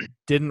masks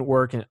didn't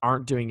work and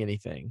aren't doing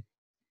anything.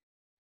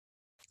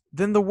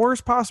 Then the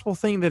worst possible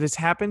thing that has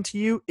happened to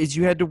you is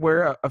you had to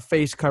wear a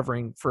face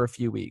covering for a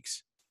few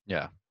weeks.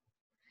 Yeah.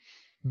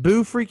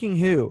 Boo freaking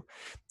who.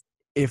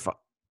 If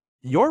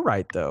you're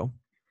right, though,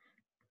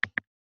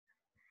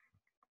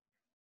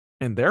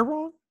 and they're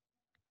wrong,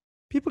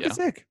 people get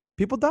sick.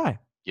 People die.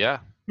 Yeah.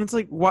 It's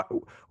like,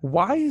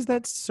 why is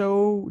that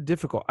so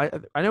difficult?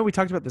 I know we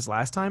talked about this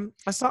last time.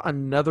 I saw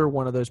another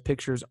one of those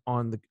pictures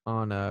on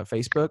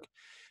Facebook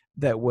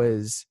that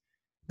was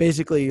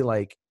basically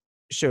like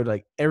showed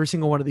like every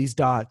single one of these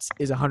dots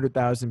is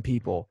 100,000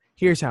 people.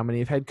 Here's how many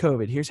have had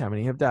COVID. Here's how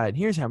many have died.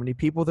 Here's how many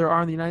people there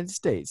are in the United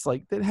States,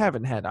 like, that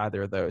haven't had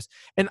either of those.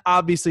 And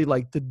obviously,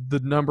 like,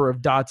 the number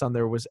of dots on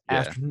there was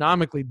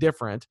astronomically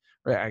different,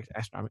 or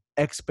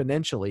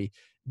exponentially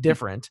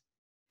different.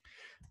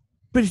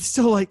 But it's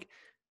still like,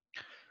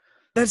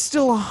 that's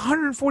still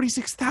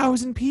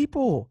 146,000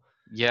 people.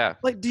 Yeah.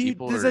 Like,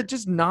 does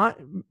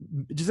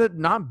that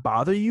not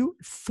bother you?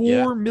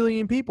 4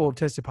 million people have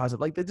tested positive.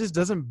 Like, that just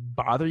doesn't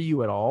bother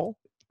you at all.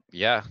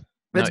 Yeah.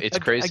 No, it's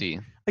crazy.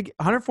 Like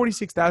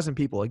 146,000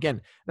 people. Again,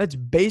 that's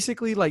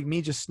basically like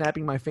me just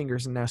snapping my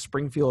fingers and now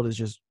Springfield is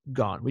just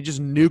gone. We just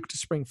nuked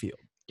Springfield.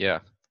 Yeah.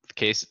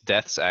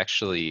 Deaths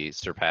actually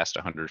surpassed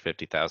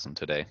 150,000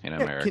 today in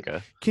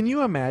America. Can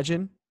you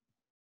imagine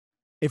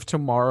if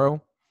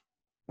tomorrow,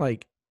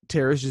 like,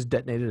 terrorists just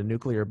detonated a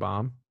nuclear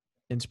bomb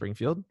in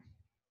Springfield?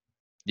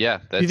 Yeah,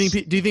 Do that's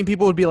you think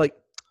people would be like,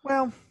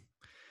 well,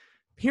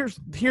 here's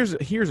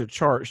a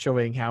chart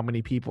showing how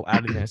many people out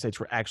of the United States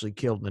were actually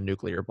killed in the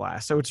nuclear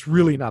blast. So it's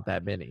really not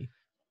that many.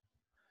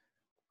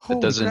 that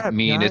Holy doesn't crap,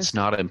 mean it's guys.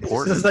 not It's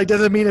important. just like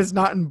doesn't mean it's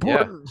not Yeah.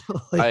 important.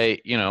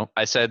 Like,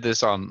 I said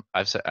this on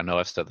I've said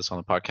this on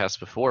the podcast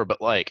before,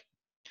 but like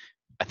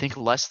I think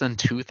less than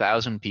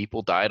 2,000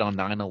 people died on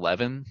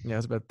 9/11. yeah,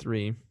 it's about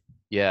 3.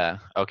 Yeah.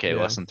 Okay,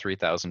 Yeah. less than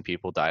 3,000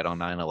 people died on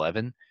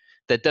 9/11.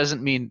 That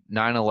doesn't mean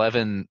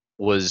 9/11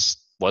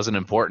 wasn't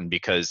important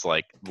because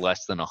like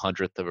less than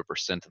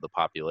 100% of the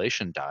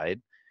population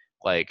died.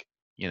 Like,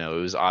 it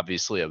was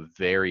obviously a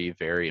very,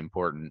 very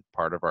important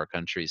part of our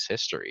country's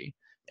history,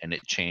 and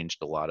it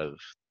changed a lot of,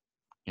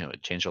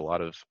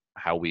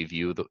 how we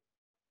view the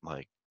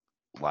like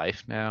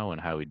life now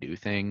and how we do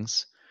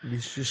things. You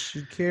just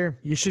should care.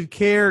 You should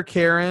care,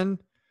 Karen.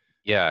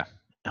 Yeah.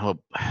 Oh,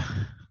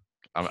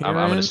 I'm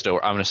Karen,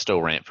 gonna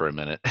still rant for a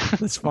minute.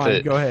 that's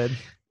fine. Go ahead.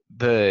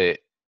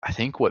 I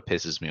think what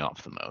pisses me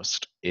off the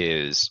most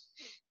is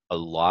a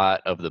lot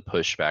of the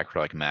pushback for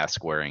like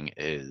mask wearing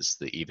is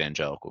the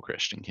evangelical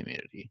Christian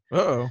community.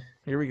 Uh-oh.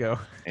 Here we go.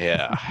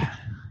 Yeah.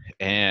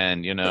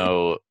 And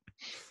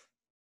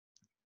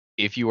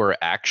if you were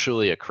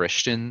actually a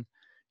Christian,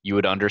 you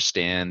would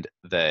understand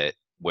that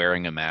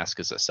wearing a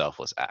mask is a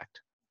selfless act.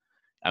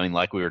 I mean,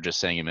 like we were just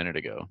saying a minute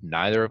ago,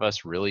 neither of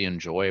us really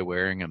enjoy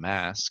wearing a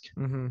mask.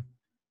 Mm-hmm.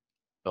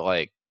 But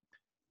like,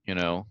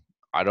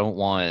 I don't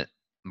want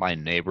my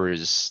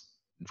neighbor's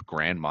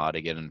grandma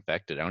to get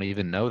infected. I don't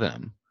even know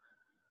them.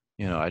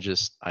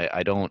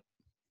 I don't,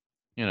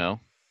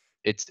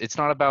 it's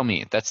not about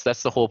me. That's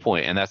the whole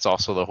point. And that's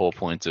also the whole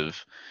point of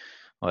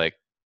like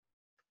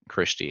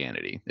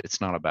Christianity.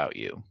 It's not about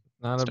you.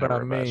 Not It's about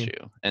never me. about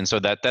you. And so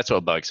that's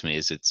what bugs me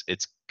is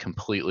it's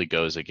completely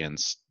goes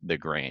against the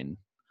grain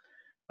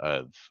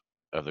of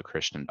the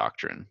Christian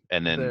doctrine.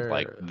 And then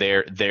like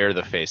they're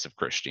the face of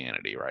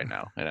Christianity right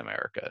now in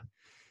America.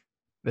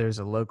 There's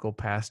a local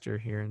pastor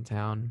here in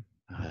town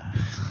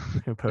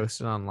who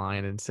posted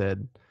online and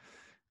said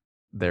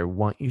they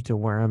want you to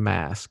wear a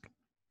mask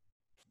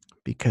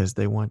because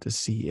they want to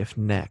see if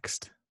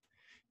next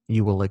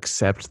you will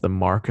accept the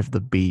mark of the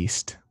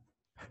beast.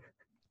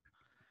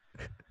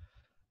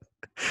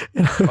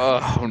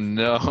 Oh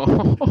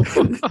no.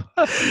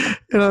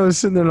 And I was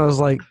sitting there and I was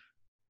like,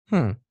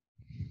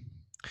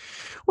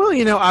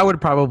 well, I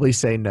would probably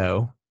say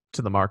no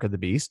to the mark of the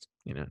beast.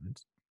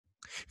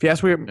 If you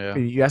ask me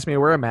to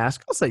wear a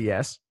mask, I'll say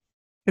yes.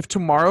 If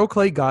tomorrow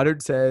Clay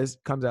Goddard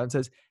comes out and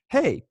says,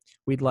 hey,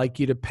 we'd like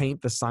you to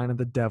paint the sign of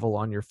the devil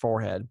on your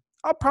forehead,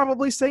 I'll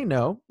probably say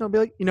no. I'll be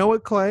like, you know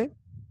what, Clay?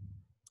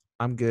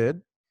 I'm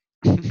good.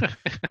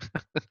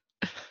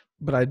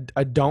 But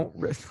I don't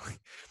really.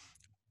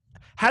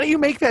 How do you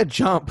make that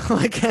jump?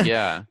 Like,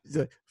 yeah,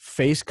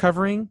 face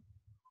covering,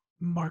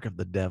 mark of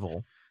the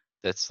devil.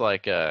 That's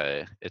like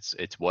it's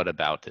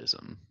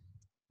whataboutism.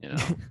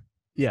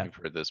 Yeah, you've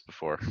heard this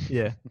before.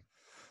 Yeah,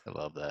 I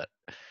love that.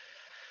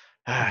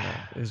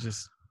 It's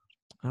just,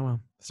 oh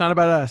well, it's not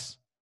about us.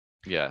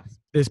 Yeah,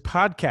 this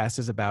podcast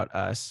is about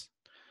us.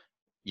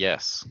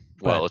 Yes.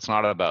 Well, it's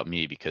not about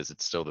me because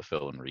it's still the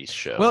Phil and Reese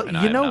show. Well, and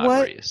you know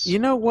what? Reese. You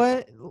know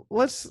what?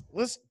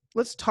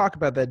 Let's talk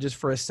about that just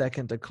for a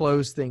second to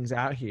close things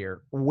out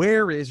here.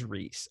 Where is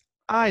Reese?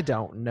 I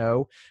don't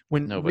know.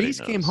 When Nobody Reese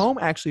knows. came home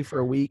actually for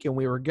a week, and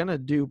we were gonna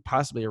do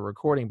possibly a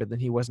recording, but then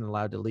he wasn't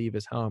allowed to leave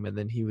his home, and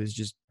then he was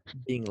just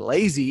being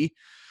lazy.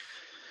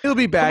 He'll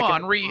be back. Come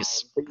on,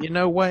 Reese. But you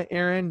know what,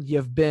 Aaron?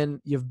 You've been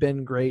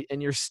great, and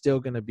you're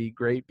still gonna be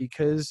great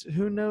because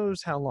who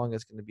knows how long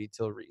it's gonna be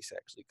till Reese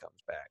actually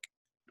comes back.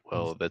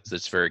 Well,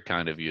 that's very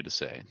kind of you to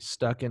say.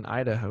 Stuck in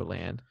Idaho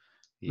land.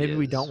 Maybe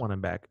we don't want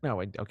him back. No,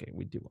 okay,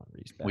 we do want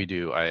Reese back. We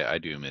do. I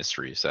do miss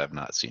Reese. I've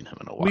not seen him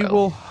in a while. We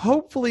will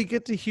hopefully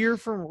get to hear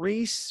from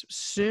Reese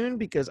soon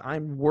because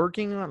I'm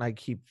working on. I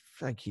keep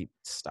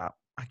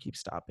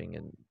stopping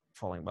and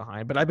falling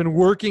behind. But I've been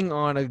working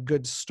on a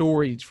good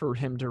story for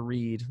him to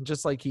read,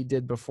 just like he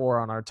did before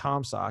on our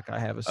Tom Sock. I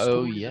have a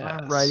story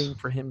I'm writing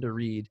for him to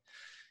read.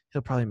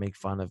 He'll probably make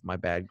fun of my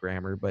bad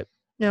grammar, but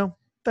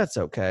that's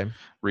okay.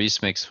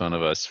 Reese makes fun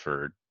of us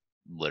for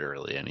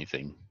literally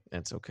anything.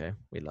 That's okay.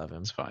 We love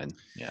him. It's fine.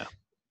 Yeah.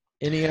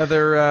 Any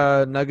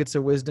other nuggets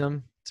of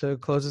wisdom to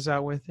close us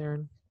out with,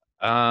 Aaron?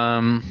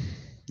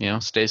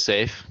 Stay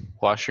safe.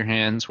 Wash your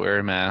hands. Wear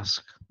a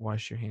mask.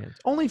 Wash your hands.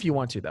 Only if you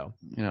want to, though.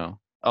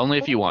 Only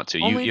if you want to.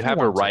 You have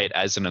a right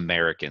as an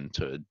American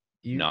to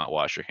You not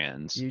wash your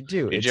hands. You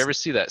do. Did you ever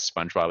see that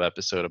SpongeBob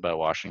episode about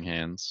washing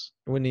hands?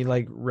 When he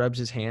rubs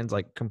his hands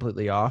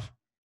completely off?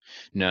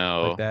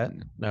 No. Like that?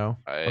 No.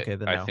 Okay,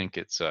 then no. I think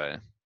it's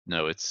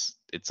no, it's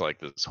like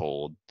this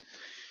whole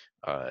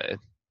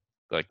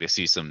they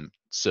see some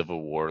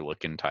Civil War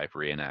looking type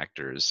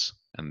reenactors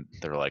and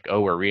they're like,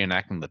 oh, we're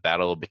reenacting the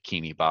Battle of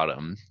Bikini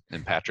Bottom,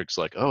 and Patrick's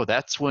like, oh,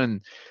 that's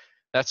when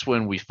That's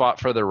when we fought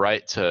for the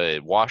right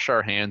to wash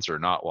our hands or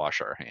not wash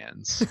our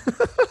hands.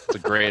 It's a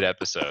great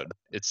episode.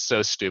 It's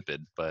so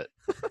stupid, but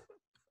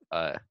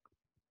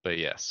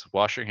yes,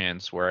 wash your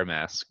hands, wear a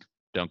mask,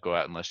 don't go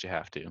out unless you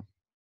have to.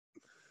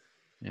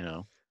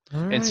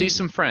 And see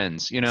some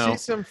friends. See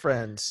some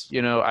friends.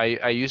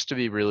 I used to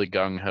be really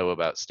gung ho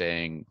about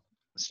staying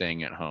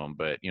at home,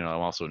 but I'm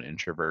also an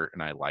introvert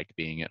and I like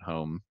being at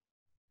home.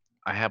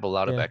 I have a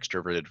lot of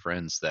extroverted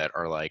friends that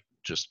are like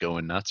just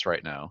going nuts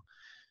right now.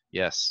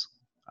 Yes.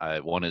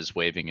 One is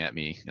waving at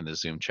me in the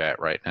Zoom chat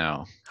right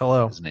now.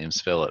 Hello. His name's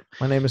Philip.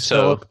 My name is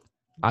Philip.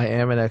 I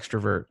am an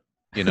extrovert.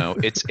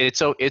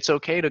 It's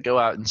okay to go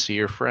out and see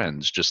your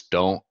friends. Just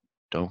don't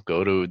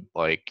go to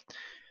like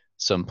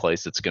some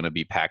place that's going to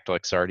be packed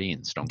like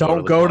sardines. Don't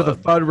go to the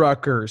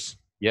Fuddruckers.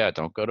 Yeah,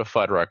 don't go to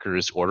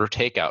Fuddruckers. Order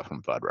takeout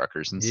from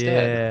Fuddruckers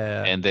instead.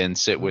 Yeah. And then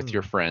sit with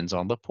your friends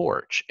on the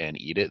porch and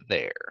eat it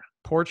there.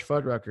 Porch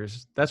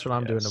Fuddruckers. That's what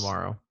I'm doing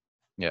tomorrow.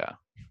 Yeah.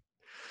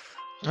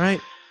 All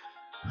right.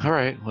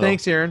 Well,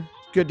 thanks, Aaron.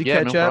 Good to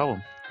catch up.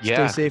 Problem.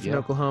 Stay safe in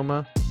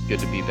Oklahoma. Good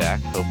to be back.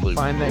 Hopefully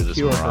find we'll that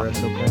cure for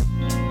us, okay?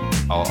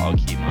 I'll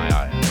keep my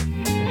eye on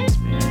it. Thanks,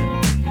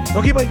 man.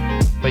 Okay, bye.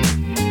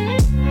 Bye.